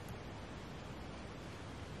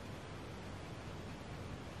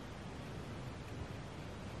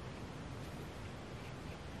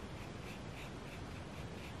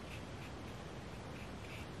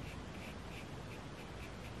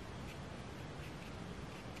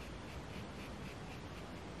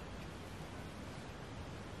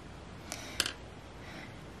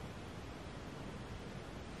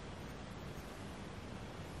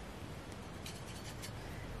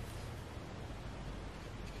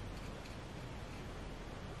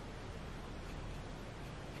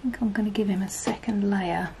 I think I'm going to give him a second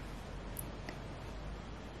layer.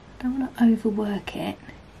 I don't want to overwork it,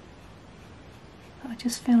 but I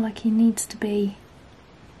just feel like he needs to be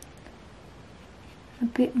a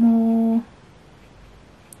bit more,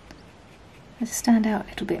 let's stand out a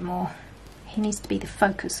little bit more. He needs to be the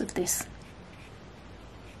focus of this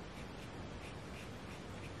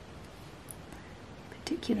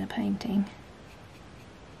particular painting.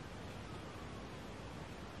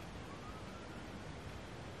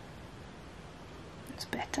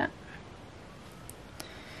 Better.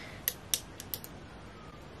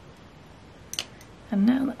 And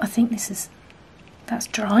now that I think that's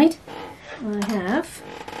dried, I have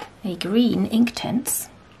a green Inktense.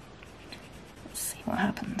 Let's see what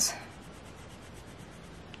happens.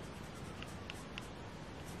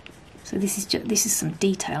 So this is some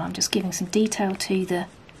detail. I'm just giving some detail to the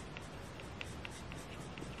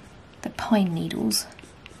pine needles.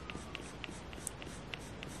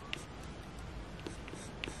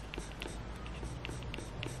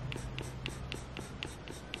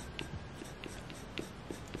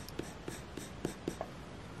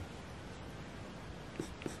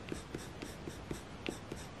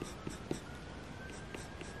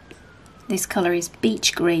 This colour is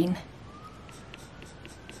beach green.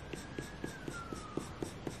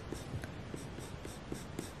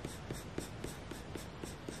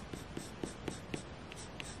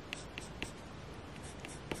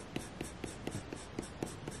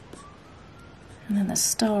 And then the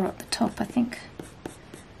star up the top, I think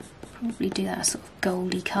probably do that sort of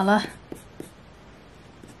goldy colour.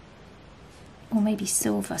 Or maybe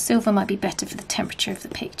silver. Silver might be better for the temperature of the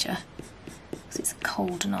picture because it's a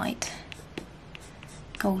cold night.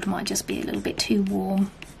 Gold might just be a little bit too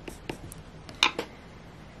warm.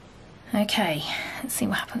 Okay, let's see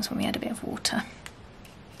what happens when we add a bit of water.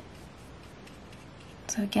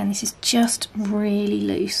 So again, this is just really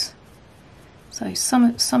loose. So some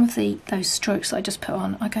of those strokes that I just put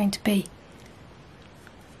on are going to be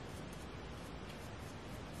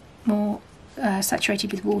more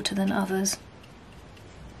saturated with water than others.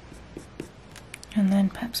 And then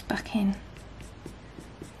perhaps back in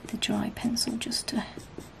the dry pencil just to,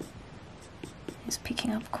 it's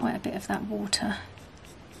picking up quite a bit of that water.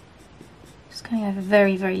 Just going over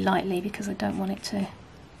very, very lightly because I don't want it to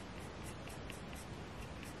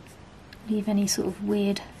leave any sort of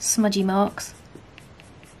weird smudgy marks.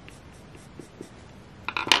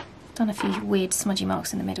 Done a few weird smudgy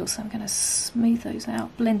marks in the middle, so I'm going to smooth those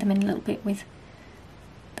out, blend them in a little bit with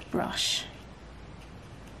the brush.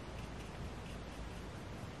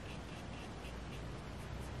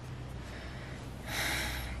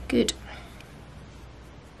 Good.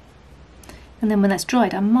 And then when that's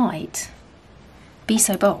dried, I might be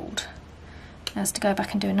so bold as to go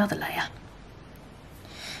back and do another layer.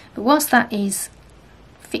 But whilst that is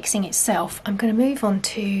fixing itself, I'm going to move on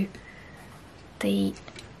to the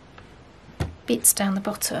bits down the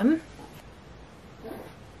bottom.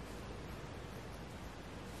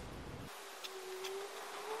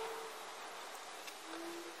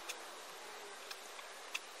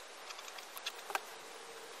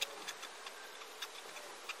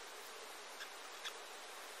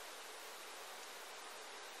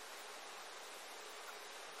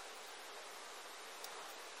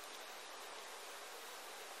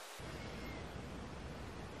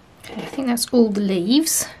 Okay, I think that's all the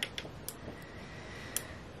leaves.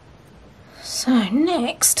 So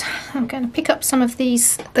next I'm going to pick up some of the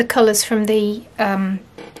colours from the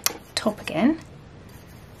top again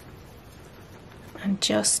and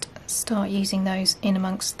just start using those in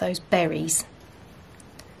amongst those berries.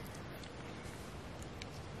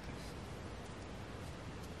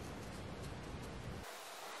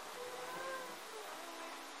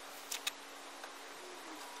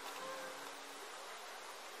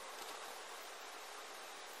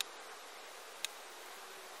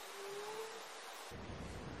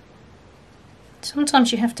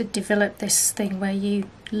 Sometimes you have to develop this thing where you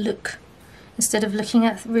look, instead of looking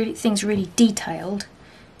at things really detailed,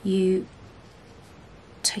 you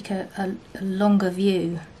take a longer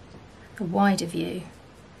view, a wider view,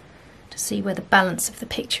 to see where the balance of the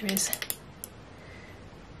picture is.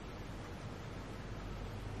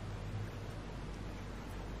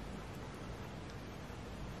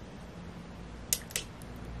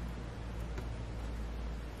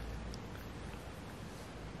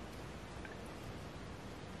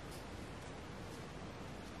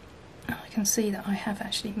 I can see that I have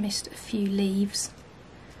actually missed a few leaves,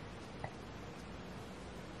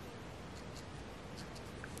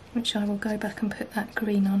 which I will go back and put that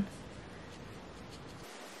green on.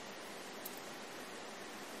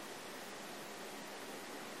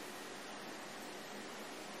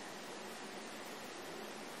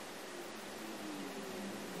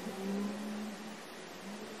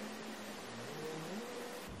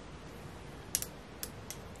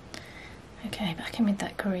 Okay, back in with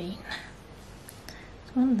that green.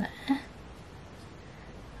 One there,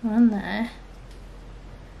 one there,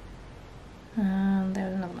 and there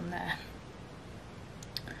was another one there.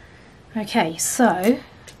 Okay, so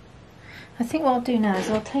I think what I'll do now is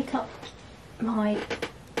I'll take up my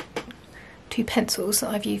 2 pencils that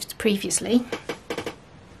I've used previously.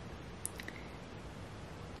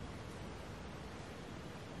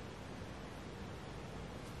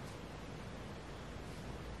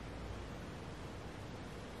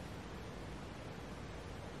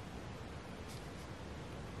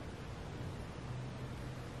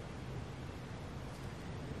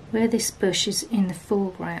 Where this bush is in the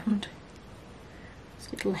foreground,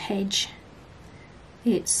 this little hedge,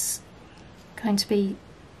 it's going to be,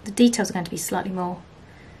 the details are going to be slightly more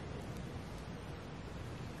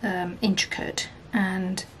intricate,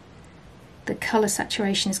 and the colour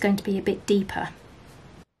saturation is going to be a bit deeper.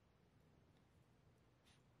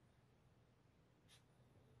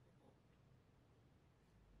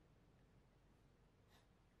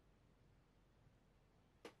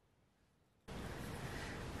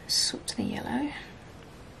 Swap to the yellow.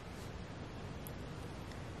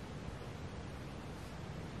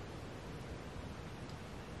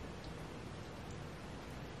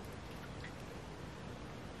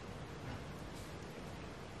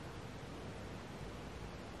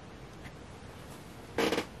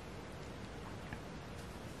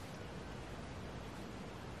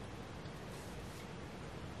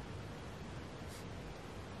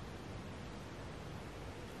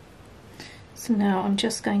 So now I'm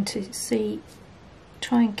just going to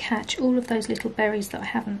try and catch all of those little berries that I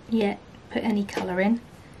haven't yet put any colour in,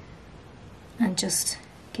 and just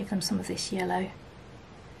give them some of this yellow.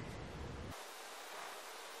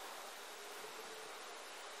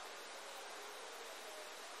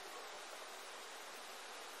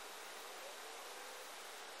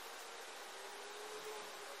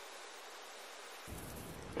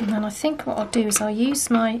 And then I think what I'll do is I'm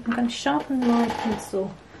going to sharpen my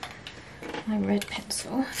pencil, my red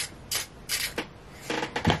pencil, so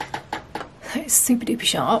it's super duper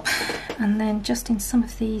sharp, and then just in some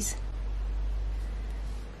of these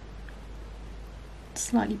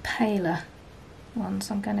slightly paler ones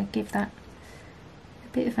I'm going to give that a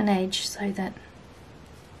bit of an edge so that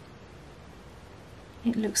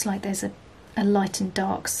it looks like there's a light and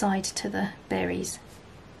dark side to the berries.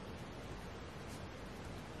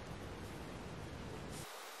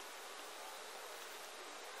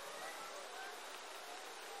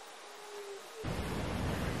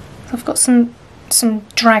 I've got some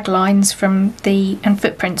drag lines and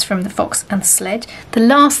footprints from the fox and the sled. The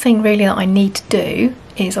last thing really that I need to do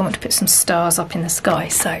is I want to put some stars up in the sky.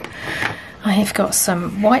 So I have got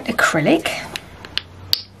some white acrylic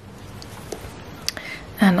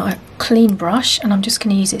and a clean brush, and I'm just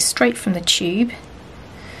going to use it straight from the tube.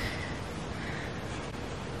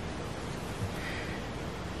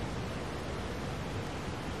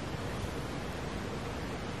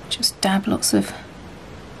 Just dab lots of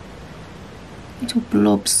little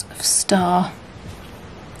blobs of star.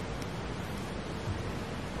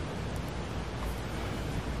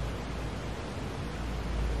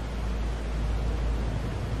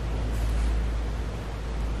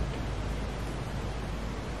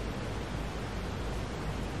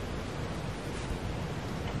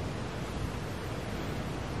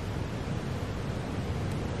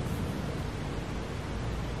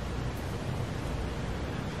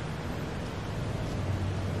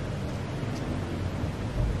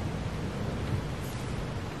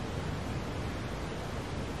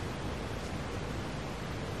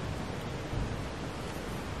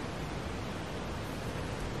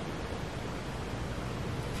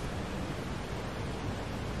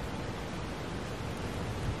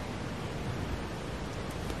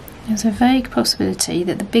 There's a vague possibility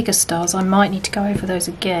that the bigger stars, I might need to go over those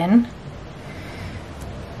again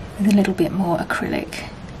with a little bit more acrylic.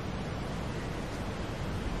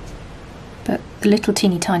 The little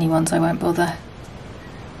teeny tiny ones I won't bother.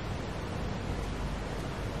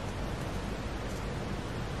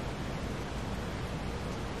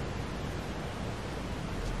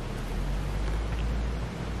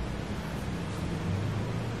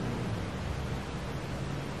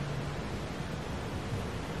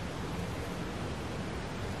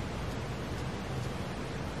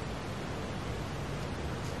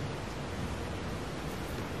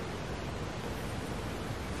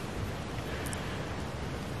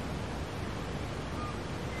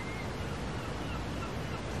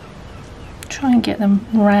 Try and get them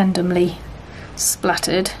randomly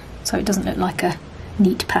splattered so it doesn't look like a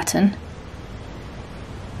neat pattern.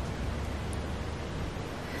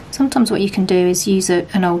 Sometimes what you can do is use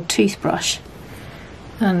an old toothbrush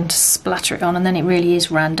and splatter it on, and then it really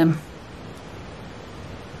is random.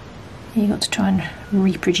 You've got to try and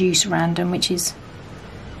reproduce random, which is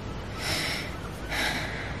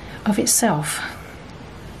of itself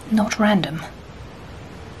not random.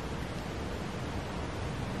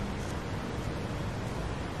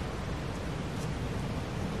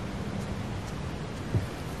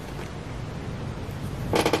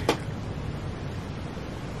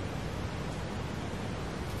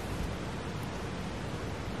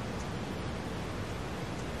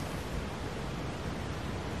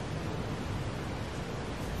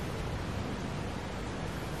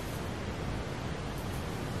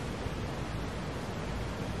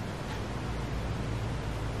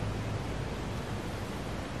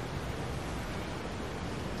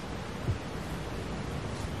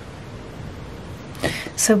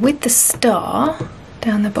 So with the star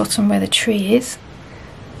down the bottom where the tree is,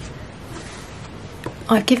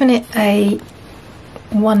 I've given it a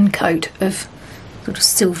one coat of sort of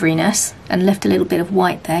silveryness and left a little bit of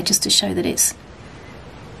white there just to show that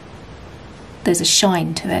there's a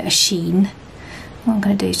shine to it, a sheen. What I'm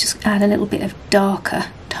going to do is just add a little bit of darker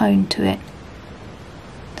tone to it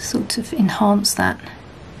to sort of enhance that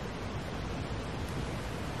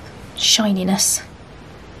shininess.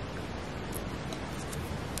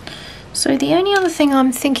 So the only other thing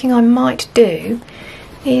I'm thinking I might do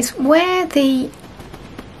is where the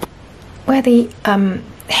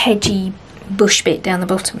hedgy bush bit down the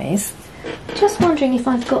bottom is, just wondering if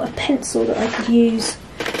I've got a pencil that I could use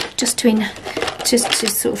just to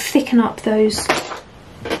sort of thicken up those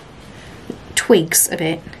twigs a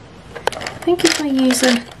bit. I think if I use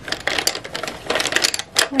a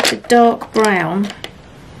dark brown,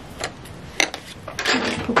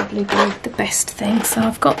 probably be the best thing. So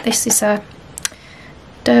I've got this is a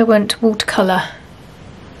Derwent watercolour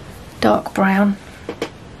dark brown.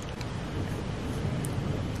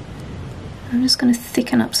 I'm just going to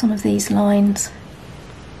thicken up some of these lines.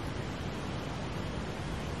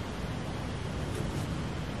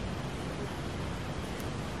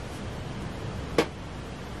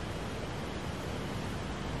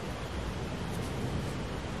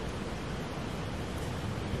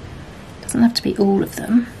 Doesn't have to be all of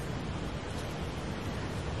them.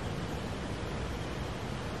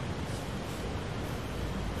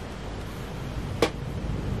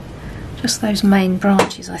 Just those main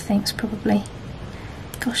branches, I think, is probably...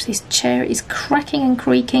 Gosh, this chair is cracking and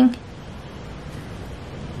creaking.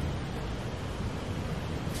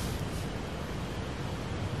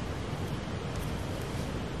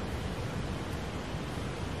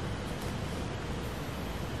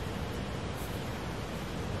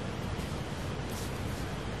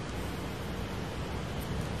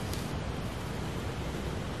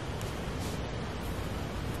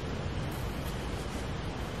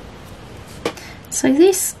 So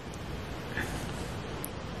this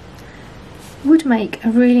would make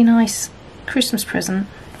a really nice Christmas present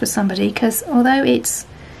for somebody, because although it's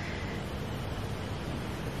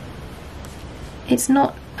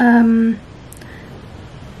not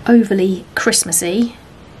overly Christmassy,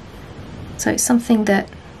 so it's something that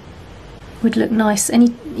would look nice any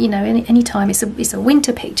time. It's a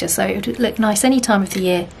winter picture, so it would look nice any time of the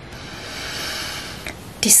year,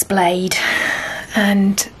 displayed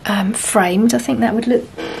and framed. I think that would look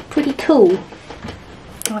pretty cool.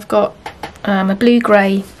 I've got a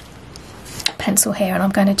blue-grey pencil here, and I'm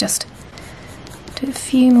going to just do a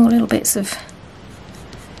few more little bits of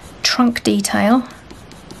trunk detail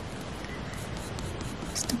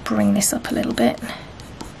just to bring this up a little bit.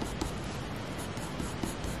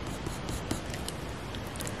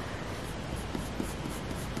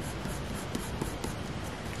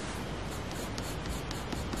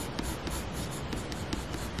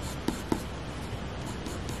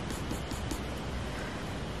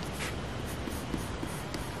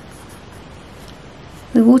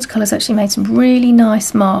 The watercolour's actually made some really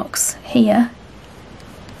nice marks here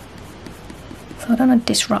I don't want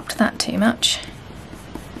to disrupt that too much.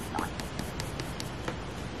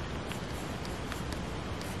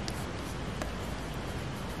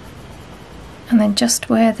 And then just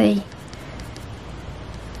where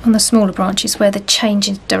on the smaller branches where the change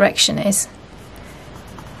in direction is,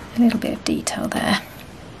 a little bit of detail there.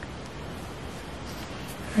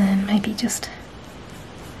 And maybe just,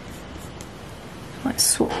 I might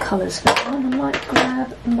swap colours for that one. I might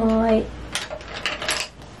grab my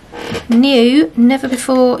new, never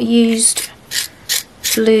before used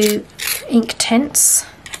blue Inktense.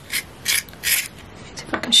 See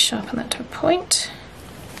if I can sharpen that to a point.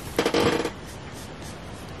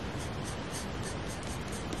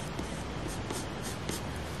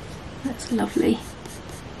 That's lovely.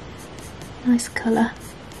 Nice colour.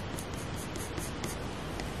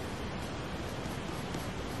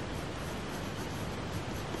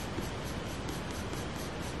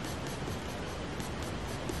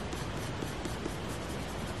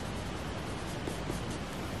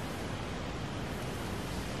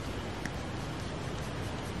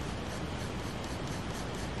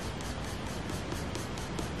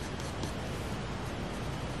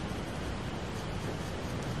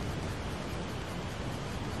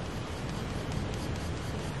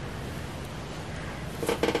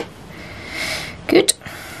 Good.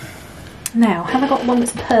 Now, have I got one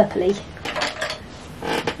that's purpley?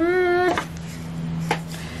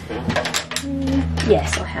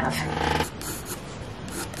 Yes, I have.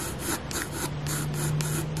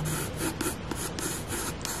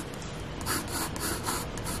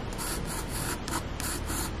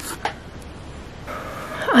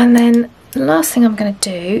 And then the last thing I'm going to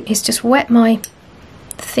do is just wet my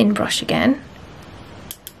thin brush again.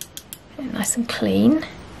 Get it nice and clean.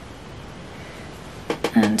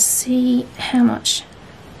 And see how much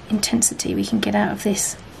intensity we can get out of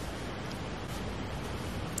this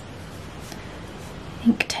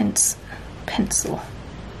Inktense pencil.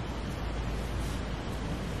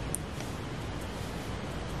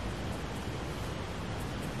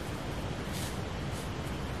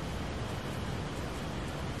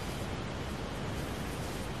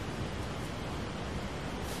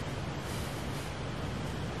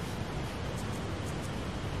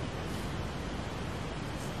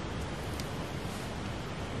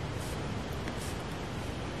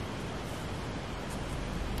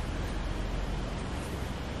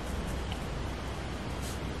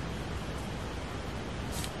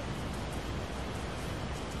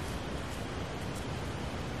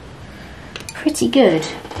 Pretty good.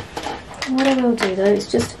 And what I will do though is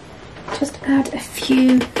just add a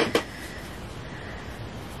few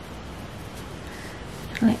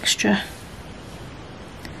extra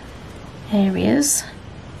areas.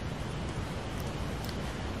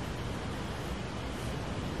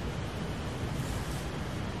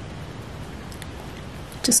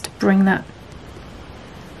 Just to bring that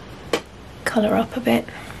colour up a bit.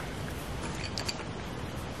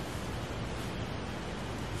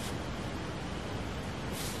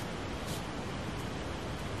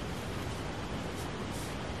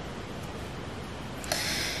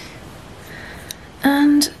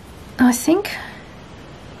 And I think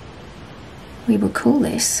we will call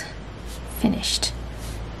this finished.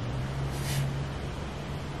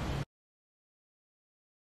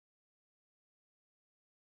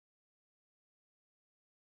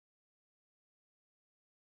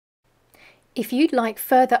 If you'd like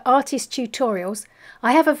further artist tutorials,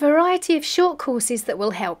 I have a variety of short courses that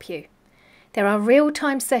will help you. There are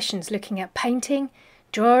real-time sessions looking at painting,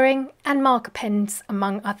 drawing and marker pens,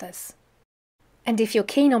 among others. And if you're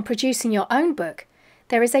keen on producing your own book,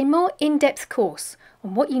 there is a more in-depth course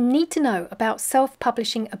on what you need to know about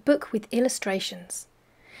self-publishing a book with illustrations.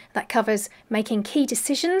 That covers making key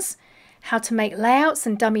decisions, how to make layouts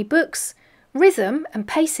and dummy books, rhythm and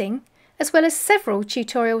pacing, as well as several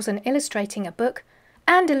tutorials on illustrating a book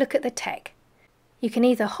and a look at the tech. You can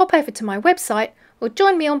either hop over to my website or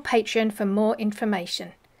join me on Patreon for more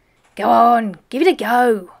information. Go on, give it a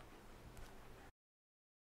go!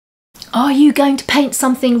 Are you going to paint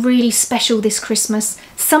something really special this Christmas?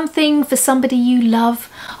 Something for somebody you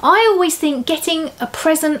love? I always think getting a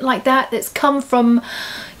present like that that's come from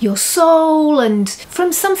your soul and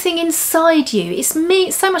from something inside you is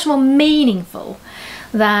so much more meaningful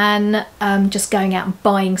than just going out and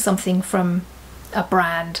buying something from a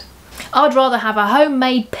brand. I'd rather have a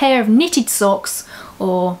homemade pair of knitted socks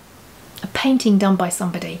or a painting done by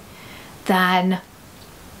somebody than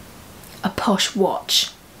a posh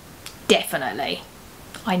watch. Definitely.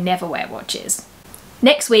 I never wear watches.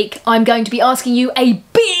 Next week, I'm going to be asking you a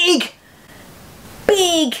big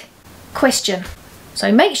question.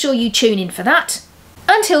 So make sure you tune in for that.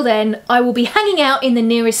 Until then, I will be hanging out in the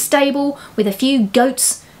nearest stable with a few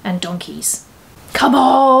goats and donkeys. Come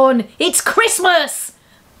on, it's Christmas!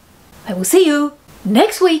 I will see you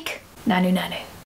next week. Nanu nanu.